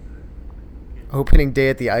then. Opening day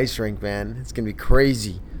at the ice rink, man. It's gonna be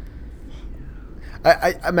crazy.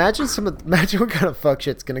 I imagine imagine what kind of fuck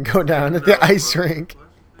shit's gonna go down at the ice rink.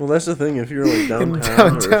 Well, that's the thing. If you're like In downtown,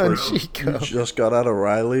 downtown or if, like, Chico. you just got out of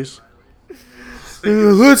Riley's.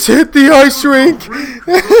 Let's hit the ice rink.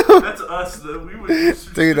 That's us, though. We would.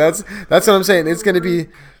 Dude, that's what I'm saying. It's gonna be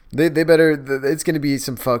they better. It's gonna be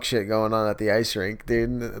some fuck shit going on at the ice rink,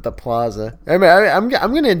 dude. At the plaza. I mean, I'm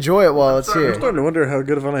gonna enjoy it while it's I'm here. starting to wonder how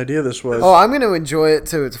good of an idea this was. Oh, I'm gonna enjoy it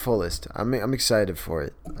to its fullest. I'm excited for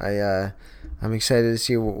it. I'm excited to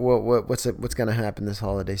see what's gonna happen this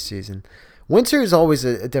holiday season. Winter is always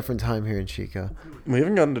a different time here in Chico. We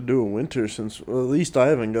haven't gotten to do a winter since, well, at least I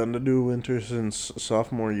haven't gotten to do a winter since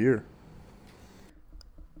sophomore year.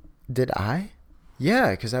 Did I?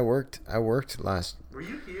 Yeah, because I worked last. Were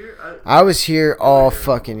you here? I was here all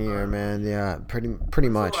fucking year, man. Yeah, pretty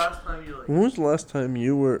much. Last time you When was the last time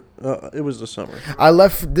you were? It was the summer. I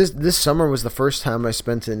left this summer was the first time I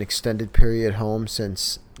spent an extended period home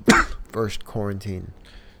since first quarantine.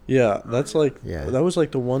 Yeah, that's like Yeah. that was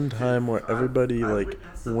like the one time where everybody like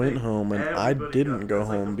went home and I didn't go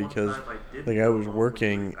home because like I was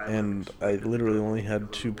working and I literally only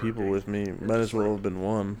had 2 people with me. Might as well have been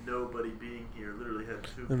one. Nobody being here literally had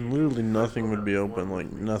 2 And literally nothing would be open,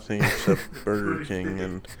 like nothing except Burger King,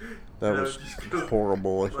 and that was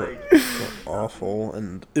horrible. I felt awful,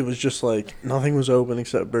 and it was just like nothing was open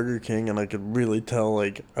except Burger King, and I could really tell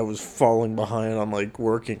like I was falling behind on like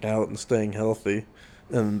working out and staying healthy,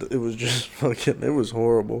 and it was just fucking, it was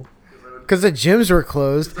horrible. Because the gyms were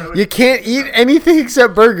closed. You can't eat anything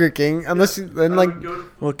except Burger King unless you, and like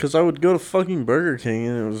Well, because I would go to fucking Burger King,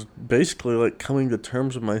 and it was basically like coming to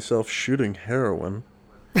terms with myself shooting heroin.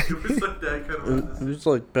 It was like that kind It was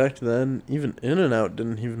like back then, even In-N-Out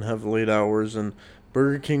didn't even have late hours, and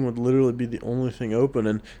Burger King would literally be the only thing open.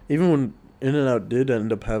 And even when In-N-Out did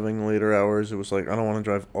end up having later hours, it was like, I don't want to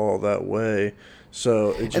drive all that way.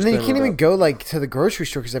 So it just and then you can't ended even up- go like to the grocery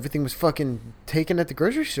store because everything was fucking taken at the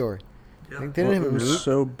grocery store. Like, they Well, didn't it have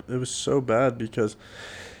meat. was so bad because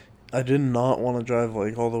I did not want to drive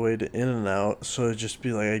like all the way to In-N-Out, so it'd just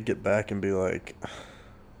be like I'd get back and be like,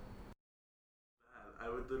 I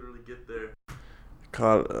would literally get there.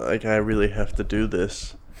 God, like I really have to do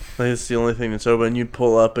this. Like it's the only thing that's open. You'd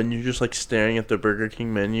pull up and you're just like staring at the Burger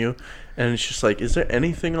King menu, and it's just like, is there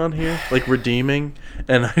anything on here like redeeming?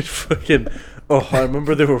 And I'd fucking, I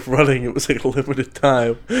remember they were running. It was like a limited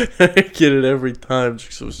time. I get it every time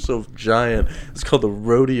because it was so giant. It's called the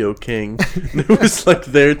Rodeo King. And it was like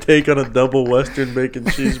their take on a double Western bacon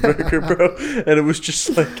cheeseburger, bro. And it was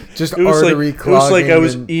just like Just it was artery like, it was like I clogging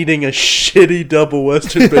was and- eating a shitty double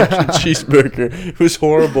Western bacon cheeseburger. It was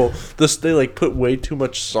horrible. They like put way too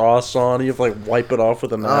much sauce on. You have to like wipe it off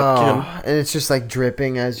with a napkin. Oh, and it's just like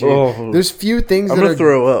dripping as you. Oh. There's few things I'm that gonna are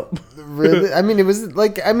throw up. really. I mean, it was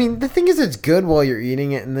like. I mean, the thing is, it's good while you're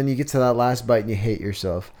eating it, and then you get to that last bite and you hate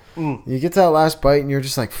yourself. You get to that last bite and you're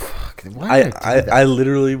just like, "Fuck! Why did I do that?" I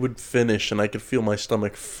literally would finish and I could feel my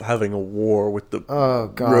stomach having a war with the Oh,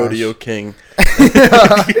 gosh. Rodeo King,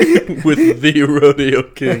 with the Rodeo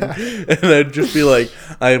King, and I'd just be like,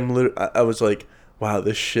 I was like, wow,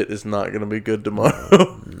 this shit is not gonna be good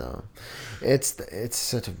tomorrow. No, it's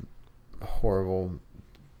such a horrible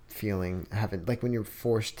feeling having like when you're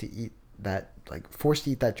forced to eat that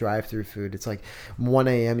drive-through food. It's like 1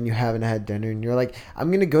 a.m. and you haven't had dinner and you're like,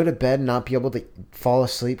 I'm gonna go to bed and not be able to fall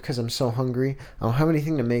asleep because I'm so hungry. I don't have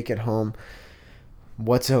anything to make at home.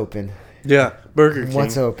 What's open? Yeah, Burger King.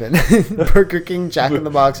 What's open? Burger King, Jack in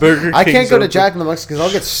the Box. Burger I can't King's go to open. Jack in the Box because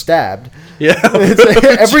I'll get stabbed. Yeah,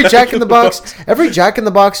 Every Jack in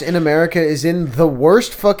the Box in America is in the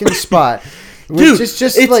worst fucking spot. Dude,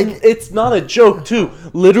 just it's not a joke too.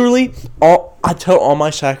 Literally, I tell all my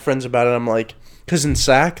SAC friends about it. I'm like, because in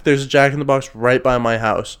SAC there's a Jack in the Box right by my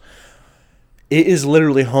house. It is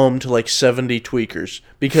literally home to like 70 tweakers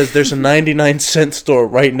because there's a 99-cent store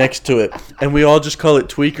right next to it, and we all just call it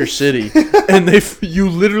Tweaker City. And you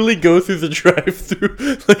literally go through the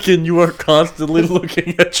drive-through, like, and you are constantly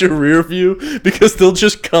looking at your rear view because they'll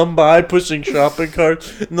just come by pushing shopping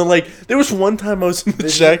carts. And they're like, there was one time I was in the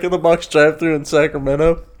Jack in the Box drive-through in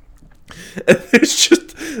Sacramento, and there's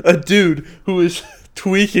just a dude who is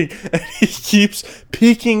tweaking, and he keeps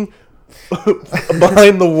peeking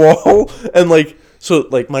behind the wall, and like, so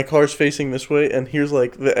like my car's facing this way, and here's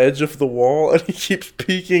like the edge of the wall, and he keeps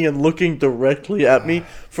peeking and looking directly at me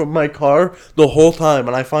from my car the whole time.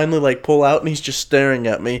 And I finally like pull out, and he's just staring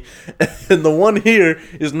at me. And the one here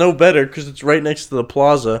is no better because it's right next to the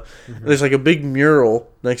plaza. There's like a big mural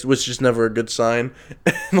next, which is never a good sign.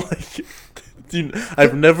 And like, dude,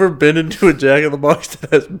 I've never been into a Jack in the Box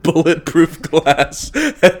that has bulletproof glass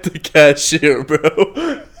at the cashier,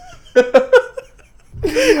 bro.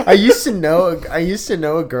 I used to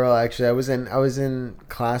know a girl, actually. I was in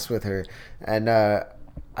class with her, and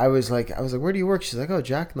I was like, where do you work? She's like, oh,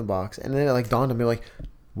 Jack in the Box. And then it like dawned on me, like,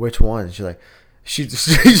 which one? She's like,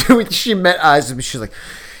 she met eyes, and she's like,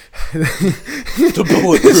 the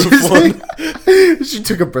bulletproof one. She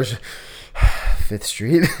took a brush. 5th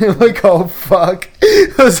Street. I'm like, oh fuck.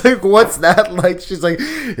 I was like, what's that like? She's like,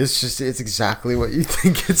 it's exactly what you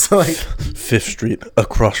think it's like. 5th Street,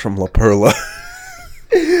 across from La Perla.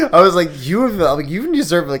 I was like, you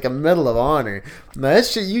deserve like a Medal of Honor. That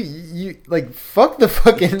shit, you like, fuck the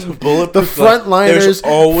fucking the frontliners.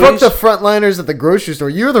 Fuck the frontliners at the grocery store.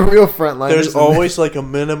 You're the real frontliners. There's always like a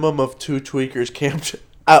minimum of 2 tweakers camped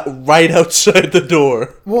right outside the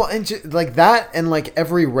door. Well, and like that, and like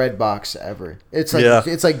every red box ever. It's like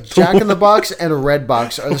it's like Jack in the Box and a red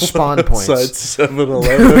box are the spawn points. Outside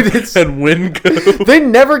 7-Eleven and Winco. They're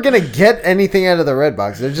never gonna get anything out of the red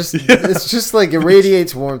box. They're just it's just like it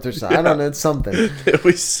radiates warmth or something. I don't know. It's something. They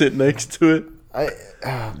always sit next to it.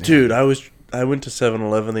 Dude, I went to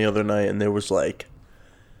 7-Eleven the other night, and there was like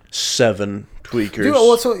 7 tweakers.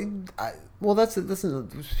 Dude, well, that's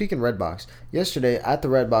speaking Redbox. Yesterday at the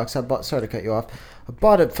Redbox, sorry to cut you off. I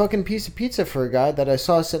bought a fucking piece of pizza for a guy that I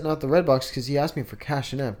saw sitting out the Redbox because he asked me for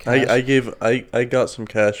cash and I got some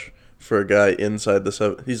cash for a guy inside the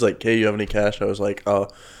 7. He's like, "Hey, you have any cash?" I was like, "Oh,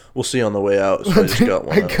 we'll see on the way out." So I just got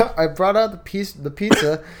one. I brought out the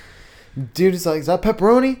pizza. Dude is like, "Is that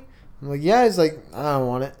pepperoni?" I'm like, "Yeah." He's like, "I don't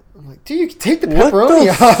want it." I'm like, "Dude, you can take the pepperoni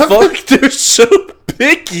off." Fuck, they're so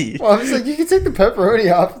picky. Well, I was like, you can take the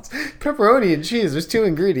pepperoni off. It's pepperoni and cheese. There's 2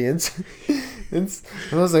 ingredients. And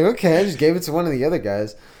I was like, okay. I just gave it to one of the other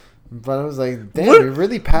guys. But I was like, damn, you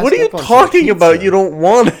really passed up. What are you talking about? You don't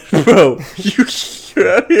want it, bro.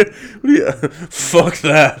 You're out here. Fuck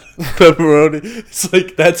that. Pepperoni. It's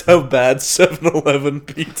like, that's how bad 7-Eleven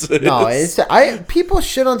pizza is. No, people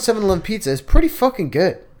shit on 7-Eleven pizza. It's pretty fucking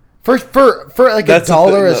good. For like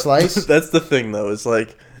 $1 a slice. That's the thing, though. It's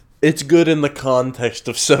like, it's good in the context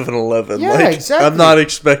of 7-Eleven. Yeah, like, exactly. I'm not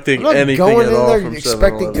expecting anything at all from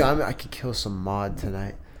 7-Eleven. I could kill some mod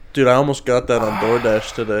tonight. Dude, I almost got that on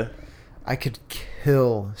DoorDash today. I could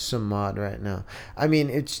kill some mod right now. I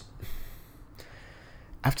mean, it's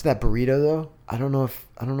after that burrito though. I don't know if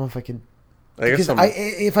I can.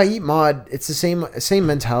 If I eat mod, it's the same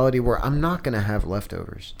mentality where I'm not gonna have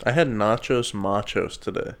leftovers. I had nachos machos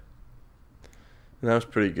today, and that was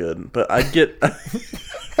pretty good. But I'd get.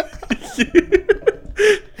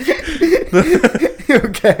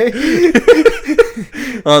 Okay.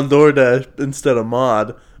 On DoorDash instead of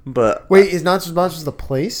mod, but wait, is Nachos Machos the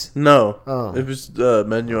place? No, oh, it was a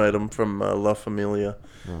menu item from La Familia,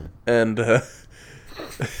 and but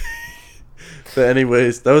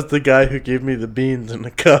anyways, that was the guy who gave me the beans in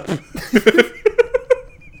the cup.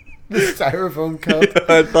 The styrofoam cup.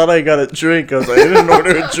 Yeah, I thought I got a drink. I was like, I didn't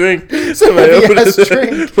order a drink. So I opened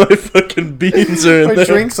drink. My fucking beans are in my there.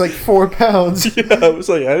 My drink's like 4 pounds. Yeah, I was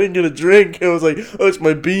like, I didn't get a drink. I was like, oh, it's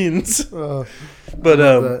my beans. But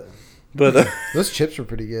those chips were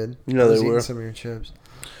pretty good. Yeah, they were. Some of your chips.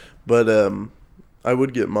 But I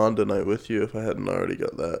would get Mon tonight with you if I hadn't already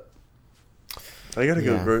got that. I gotta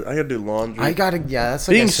go. I gotta do laundry. That's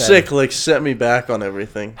like being sick. Like set me back on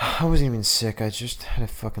everything. I wasn't even sick. I just had a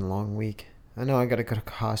fucking long week. I know I gotta go to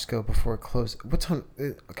Costco before it closes. What time?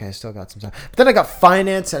 Okay, I still got some time. But then I got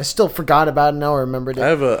finance, and I still forgot about it. Now I remembered it. I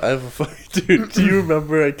have a dude. Do you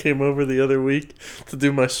remember I came over the other week to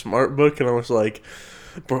do my smart book, and I was like,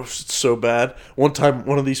 Bro, it's so bad. One time,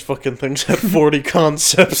 one of these fucking things had 40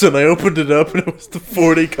 concepts, and I opened it up, and it was the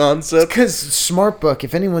 40 concepts. Because SmartBook,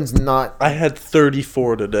 if anyone's not... I had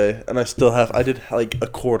 34 today, and I still have... I did, like, a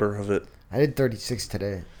quarter of it. I did 36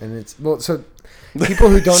 today, and it's... Well, so... People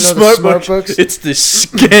who don't know the SmartBooks... It's this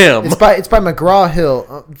scam. It's by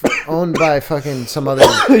McGraw-Hill, owned by fucking some other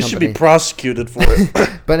company. They should be prosecuted for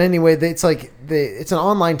it. But anyway, it's an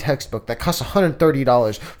online textbook that costs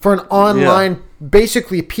 $130 for an online,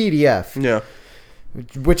 basically a PDF. Yeah.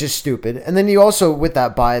 Which is stupid. And then you also, with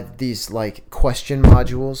that, buy these, like, question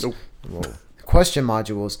modules. Nope. Whoa. Question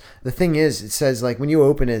modules. The thing is, it says, like, when you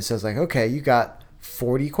open it, it says, like, okay, you got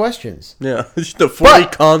 40 questions. Yeah. The 40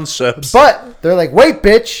 concepts. But they're like, wait,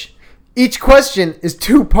 bitch. Each question is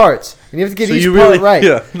 2 parts. And you have to get each part right.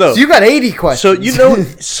 Yeah, no. So you got 80 questions. So, you know,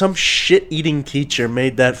 some shit-eating teacher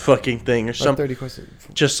made that fucking thing or something. 30 questions.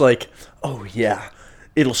 Just like, oh, yeah.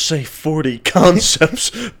 It'll say 40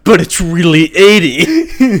 concepts, but it's really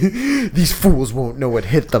 80. These fools won't know what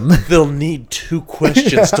hit them. They'll need 2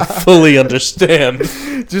 questions to fully understand.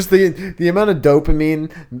 Just the amount of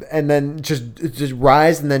dopamine and then just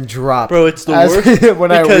rise and then drop. Bro, it's the worst.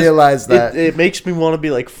 When I realized that. It makes me want to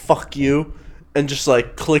be like, fuck you. And just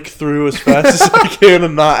like click through as fast as I can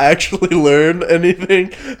and not actually learn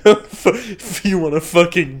anything. If you want to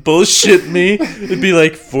fucking bullshit me, it'd be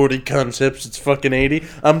like 40 concepts, it's fucking 80.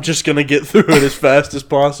 I'm just going to get through it as fast as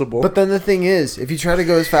possible. But then the thing is, if you try to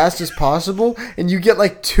go as fast as possible and you get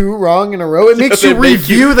like 2 wrong in a row, it makes you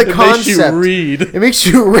review the concept. It makes you read. It makes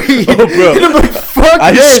you read. Oh, bro. And I'm like, fuck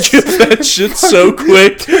I this. skip that shit so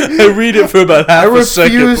quick. I read it for about half a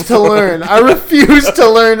second. I refuse to learn. I refuse to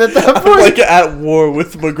learn at that point. I'm like at war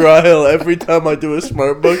with McGraw-Hill every time I do a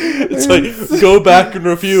smart book. It's like, go back and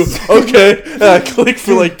review. Okay. And I click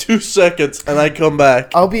for like 2 seconds and I come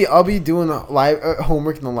back. I'll be doing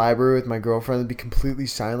homework in the library with my girlfriend and be completely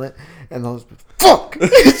silent, and I'll just be, fuck!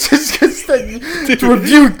 It's just to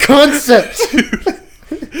review concepts.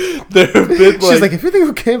 There have been like... She's like, everything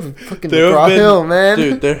okay with fucking McGraw-Hill, man?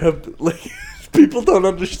 Dude, there have... like. People don't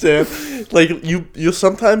understand. Like, you'll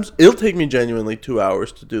sometimes... It'll take me genuinely 2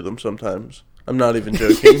 hours to do them sometimes. I'm not even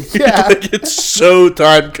joking. Yeah. Like, it's so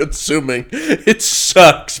time-consuming. It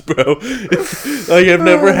sucks, bro. Like, I've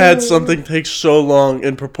never had something take so long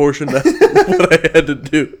in proportion to what I had to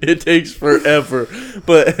do. It takes forever.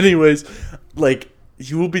 But anyways, like,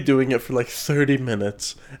 you will be doing it for, like, 30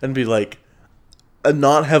 minutes and be like... and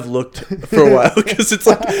not have looked for a while because it's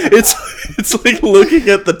like it's like looking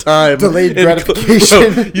at the time. Delayed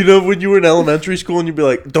gratification. Bro, you know when you were in elementary school and you'd be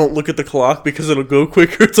like, don't look at the clock because it'll go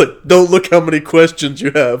quicker. It's like, don't look how many questions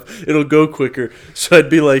you have. It'll go quicker. So I'd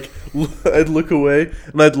be like, I'd look away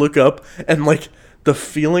and I'd look up and like the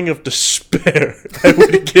feeling of despair I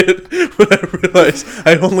would get when I realized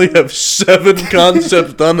I only have 7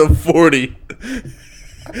 concepts done of 40.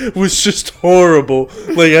 Was just horrible.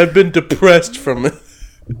 Like, I've been depressed from it.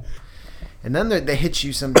 And then they hit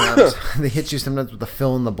you sometimes. They hit you sometimes with the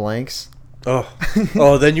fill in the blanks.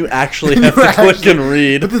 Oh, then you actually have to click and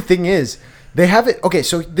read. But the thing is, they have it. Okay,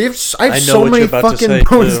 so I have know so what many you're about to fucking say,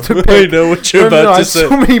 bones too. to pick. I know what you're about to say. I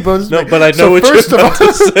have so many bones to No, pick. but I know what you're about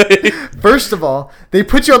to say. First of all, they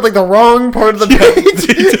put you on like the wrong part of the page.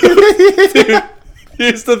 Dude,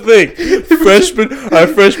 here's the thing. Our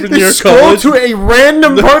freshman They year of scroll college. to a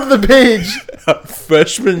random part of the page.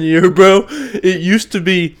 Freshman year, bro. It used to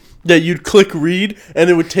be that you'd click read and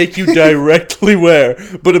it would take you directly where,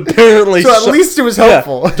 but apparently So at least it was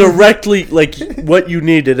helpful. Yeah, directly like what you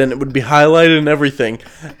needed, and it would be highlighted and everything.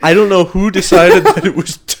 I don't know who decided that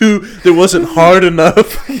it wasn't hard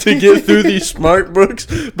enough to get through these smart books,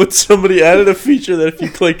 but somebody added a feature that if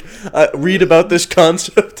you click read about this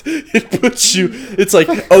concept, it puts you. It's like,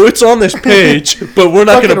 oh, it's on this page, but we're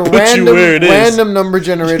not going to put you where it is. Random number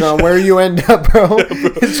generator on where you end up, bro. Yeah,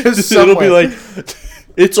 bro. It's just It'll somewhere. be like.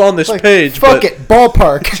 It's on this Like, page. Fuck but it,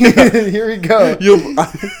 ballpark. Here we go.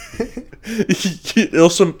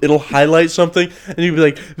 It'll highlight something, and you'll be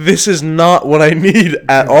like, "This is not what I need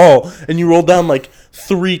at all." And you roll down like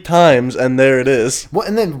 3 times, and there it is. Well,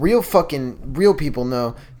 and then real people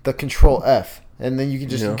know the Control F, and then you can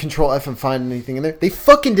just Control F and find anything in there. They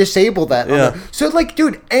fucking disable that. Yeah. So like,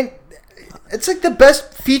 dude, and it's like the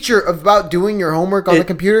best feature about doing your homework on the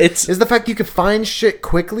computer is the fact you can find shit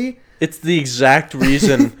quickly. It's the exact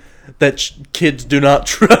reason that kids do not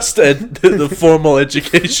trust the formal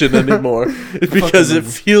education anymore. It's because it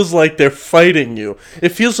feels like they're fighting you. It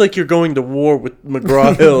feels like you're going to war with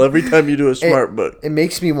McGraw-Hill every time you do a smart book. It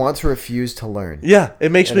makes me want to refuse to learn. Yeah,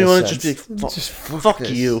 it makes me want to just be like, fuck this.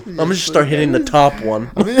 you. I'm going to just start hitting the top one.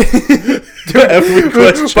 Dude, Every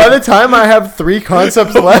question. by the time I have 3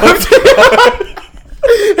 concepts left...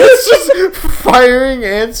 It's just firing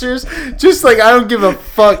answers. Just like, I don't give a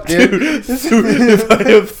fuck, dude. If I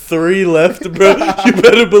have 3 left, bro, you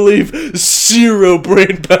better believe 0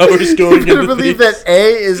 brain power is going You better into believe these. that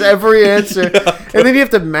A is every answer. And then you have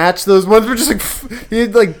to match those ones. We're just like, you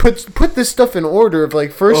like put this stuff in order of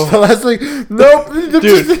like first to last. Like, nope.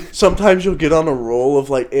 Dude, sometimes you'll get on a roll of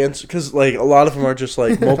like answer, because like a lot of them are just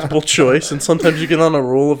like multiple choice, and sometimes you get on a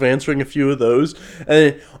roll of answering a few of those,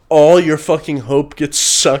 and all your fucking hope gets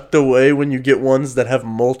sucked away when you get ones that have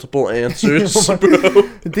multiple answers, bro.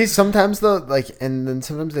 These sometimes though, like, and then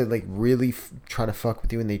sometimes they like really try to fuck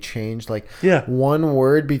with you, and they change like Yeah. one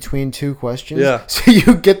word between 2 questions. Yeah. So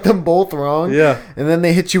you get them both wrong. Yeah. And then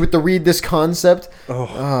they hit you with the read this concept.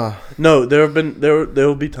 Oh. No, there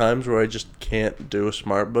will be times where I just can't do a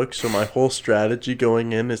smart book, so my whole strategy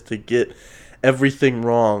going in is to get everything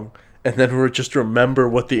wrong, and then just remember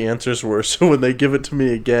what the answers were, so when they give it to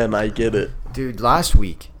me again, I get it. Dude, last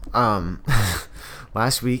week, I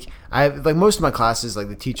like most of my classes, like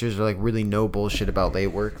the teachers are like really no bullshit about late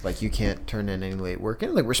work. Like, you can't turn in any late work,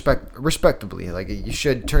 and like respectably, like you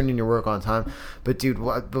should turn in your work on time. But dude,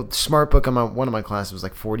 the smart book on one of my classes was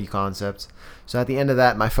like 40 concepts. So at the end of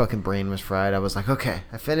that, my fucking brain was fried. I was like, okay,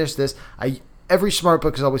 I finished this. Every smart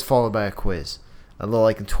book is always followed by a quiz, a little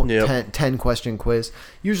like 10 question quiz.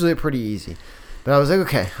 Usually pretty easy. But I was like,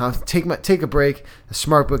 okay, I'll take a break. The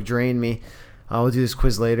smart book drained me. I'll do this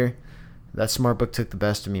quiz later. That smart book took the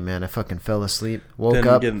best of me, man. I fucking fell asleep. Woke Didn't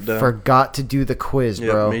up, get it done. forgot to do the quiz,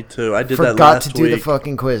 bro. Yeah, me too. I did Forgot that last to do week. the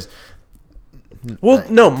fucking quiz. Well,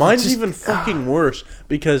 no, mine's just- even fucking worse,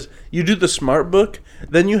 because you do the smart book,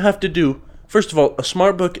 then you have to do. First of all, a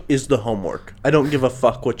smart book is the homework. I don't give a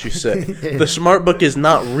fuck what you say. The smart book is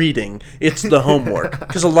not reading; it's the homework.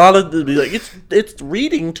 Because a lot of them be like, it's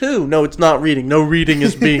reading too. No, it's not reading. No reading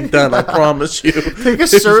is being done. I promise you. Take a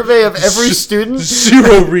survey of every student.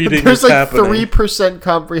 0 reading There's is like happening. 3%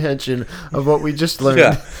 comprehension of what we just learned.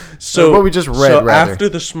 Yeah. So what we just read, So rather. after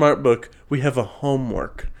the smart book, we have a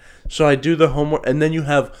homework. So I do the homework, and then you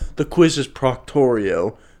have the quiz is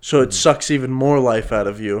proctorio. So it sucks even more life out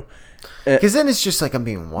of you. Because then it's just like I'm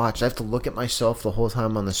being watched. I have to look at myself the whole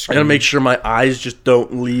time on the I screen. gotta make sure my eyes just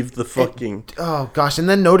don't leave the fucking. Oh gosh, and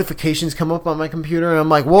then notifications come up on my computer, and I'm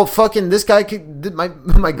like, well, fucking this guy could, my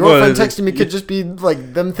girlfriend texting me could just be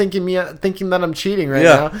like them thinking that I'm cheating right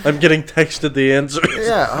Yeah, now. I'm getting texted the answers.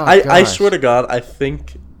 Yeah, oh, I gosh. swear to God, I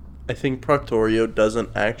think proctorio doesn't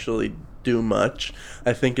actually do much.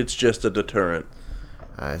 I think it's just a deterrent.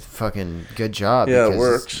 Fucking good job. Yeah, it because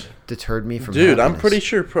works. it's deterred me from. Dude, I'm happiness. pretty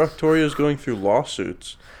sure proctorio is going through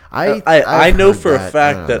lawsuits. I I know heard for a that. I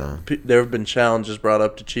fact don't that know. there have been challenges brought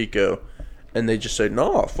up to Chico, and they just say,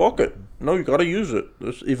 "No, fuck it. No, you gotta use it,"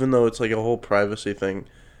 even though it's like a whole privacy thing.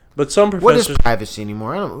 But some What is professors, privacy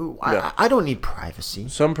anymore? Yeah. I don't need privacy.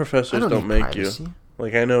 some professors I don't don't need make privacy. you.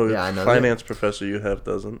 Like I know, Yeah, I know finance professor you have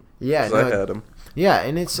doesn't. Yeah, 'Cause I no, had him. Yeah,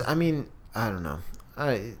 and it's. I mean, I don't know.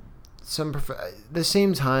 The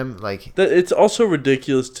same time, like It's also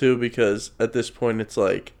ridiculous too, because at this point it's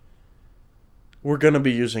like we're gonna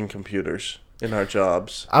be using computers in our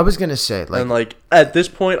jobs, I was gonna say, like and like at this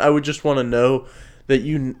point I would just want to know that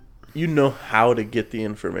you know how to get the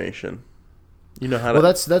information. You know how to. well,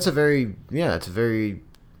 that's a very it's a very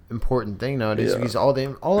important thing nowadays Yeah. because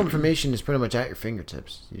all information is pretty much at your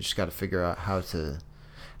fingertips. You just got to figure out how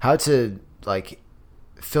to like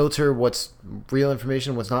filter what's real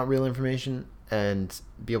information, what's not real information, and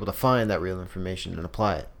be able to find that real information and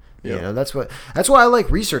apply it. Yeah. You know, that's why I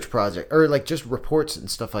like research project or like just reports and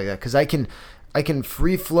stuff like that, because I can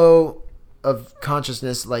free flow of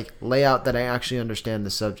consciousness, like lay out that I actually understand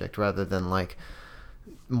the subject rather than like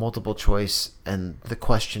multiple choice and the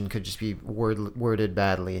question could just be worded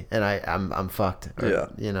badly and I'm fucked. Or, Yeah.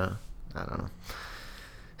 You know, I don't know.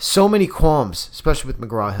 So many qualms, especially with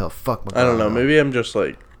McGraw-Hill. Fuck McGraw-Hill. I don't know. Maybe I'm just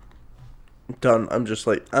like done.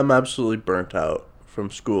 I'm absolutely burnt out from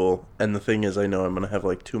school, and the thing is, I know I'm gonna have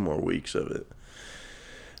like 2 more weeks of it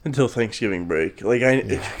until Thanksgiving break. Like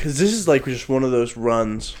because this is like just one of those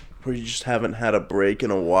runs where you just haven't had a break in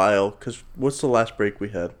a while. Because what's the last break we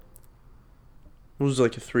had? It was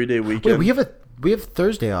like a 3-day weekend. Wait, we have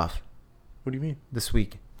Thursday off What do you mean? this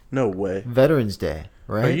week. No way. Veterans Day,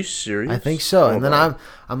 right? Are you serious? I think so. Hold And then on.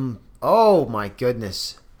 I'm oh my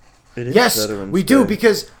goodness. It is Yes, Veterans we do Day.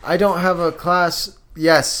 because I don't have a class.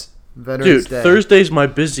 Yes, Veterans Dude, Day. Thursday's my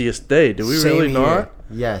busiest day. Do we Same really here. not?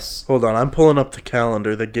 Yes. Hold on, I'm pulling up the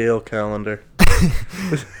calendar, the Gale calendar.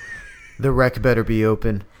 The rec better be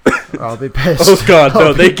open. Or I'll be pissed. Oh God, I'll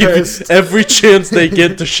no! be They give pissed. every chance they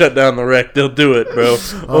get to shut down the wreck, they'll do it, bro.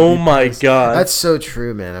 Oh my God, That's so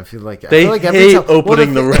true, man. I feel like they every hate time,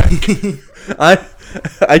 opening the wreck.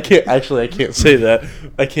 I can't say that.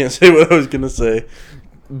 I can't say what I was gonna say,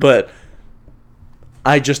 but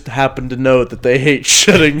I just happen to know that they hate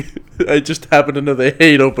shutting. I just happen to know they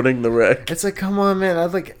hate opening the rec. It's like, come on, man.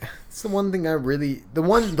 It's the one thing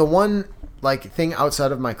the one like thing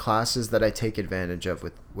outside of my classes that I take advantage of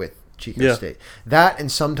with Chico State. That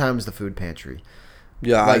and sometimes the food pantry.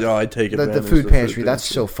 Yeah, Like, I know. I take advantage the food of pantry. That's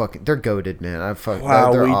so fucking. They're goated, man.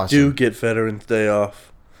 Wow, they're we awesome. do get Veterans Day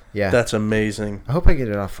off. Yeah, That's amazing. I hope I get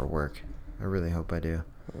it off for work. I really hope I do.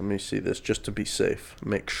 Let me see this just to be safe.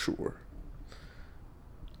 Make sure.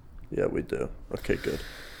 Yeah, we do. Okay, good.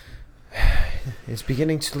 It's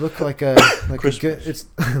beginning to look like a Christmas. It's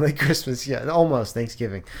like Christmas, yeah, almost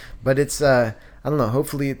Thanksgiving. But it's I don't know.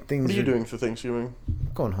 Hopefully things. What are you doing for Thanksgiving?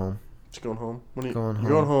 Going home. Just going home. Going You're home.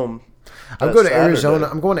 going home. I'm going to Saturday. Arizona.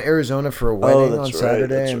 I'm going to Arizona for a wedding that's on Saturday, right,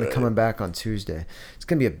 that's and right. coming back on Tuesday. It's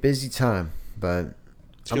gonna be a busy time, but I'm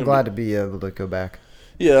gonna glad to be able to go back.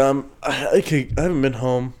 Yeah, I haven't been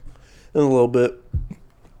home in a little bit.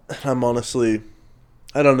 I'm honestly,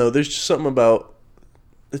 I don't know. There's just something about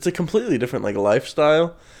it's a completely different like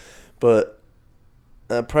lifestyle, but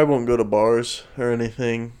I probably won't go to bars or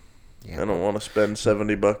anything. Yeah. I don't want to spend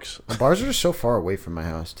 $70. The bars are just so far away from my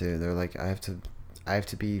house too. They're like I have to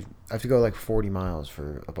go like 40 miles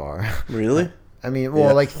for a bar. Really? I mean,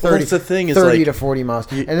 Yeah. like 30, Well, that's the thing is, 30 like, to 40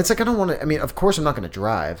 miles. And it's like, I don't want to, I mean, of course I'm not going to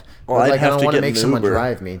drive. Well, but I'd like, I have don't to want to get make an someone Uber.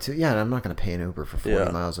 drive me to, yeah, and I'm not going to pay an Uber for 40 Yeah.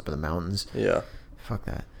 miles up in the mountains. Yeah. Fuck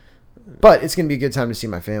that. But it's going to be a good time to see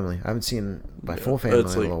my family. I haven't seen my full family in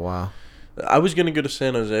It's a like- little while. I was going to go to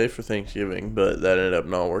San Jose for Thanksgiving, but that ended up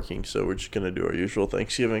not working, so we're just going to do our usual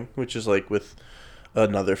Thanksgiving, which is like with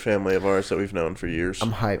another family of ours that we've known for years.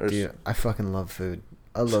 I'm hyped, There's- dude. I fucking love food.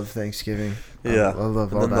 I love Thanksgiving. Yeah. I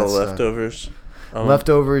love and all then that the stuff. leftovers.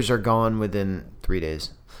 Leftovers are gone within 3 days.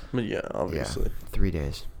 Yeah, obviously. Yeah, 3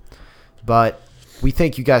 days. But we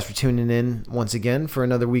thank you guys for tuning in once again for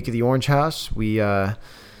another week of the Orange House. We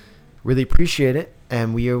really appreciate it,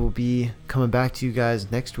 and we will be coming back to you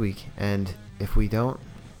guys next week. And if we don't,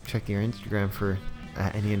 check your Instagram for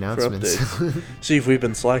any announcements. updates. See if we've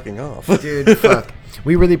been slacking off. Dude, fuck.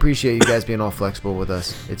 We really appreciate you guys being all flexible with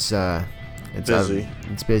us. It's Busy.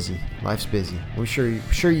 It's busy. Life's busy. We're sure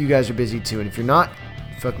you guys are busy too. And if you're not,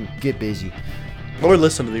 fucking get busy. Or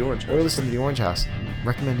listen to the Orange Or House. listen to the Orange House.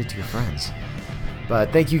 Recommend it to your friends.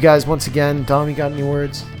 But thank you guys once again. Dom, you got any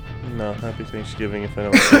words? No, happy Thanksgiving if I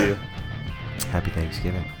don't see you. Happy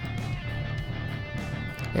Thanksgiving.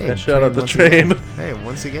 Hey, Yeah, shout out the once train. again. Hey,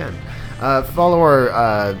 once again. Follow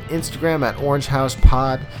our Instagram at Orange House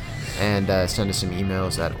Pod, and send us some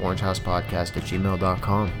emails at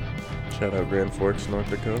orangehousepodcast@gmail.com. Shout out Grand Forks, North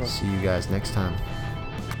Dakota. See you guys next time.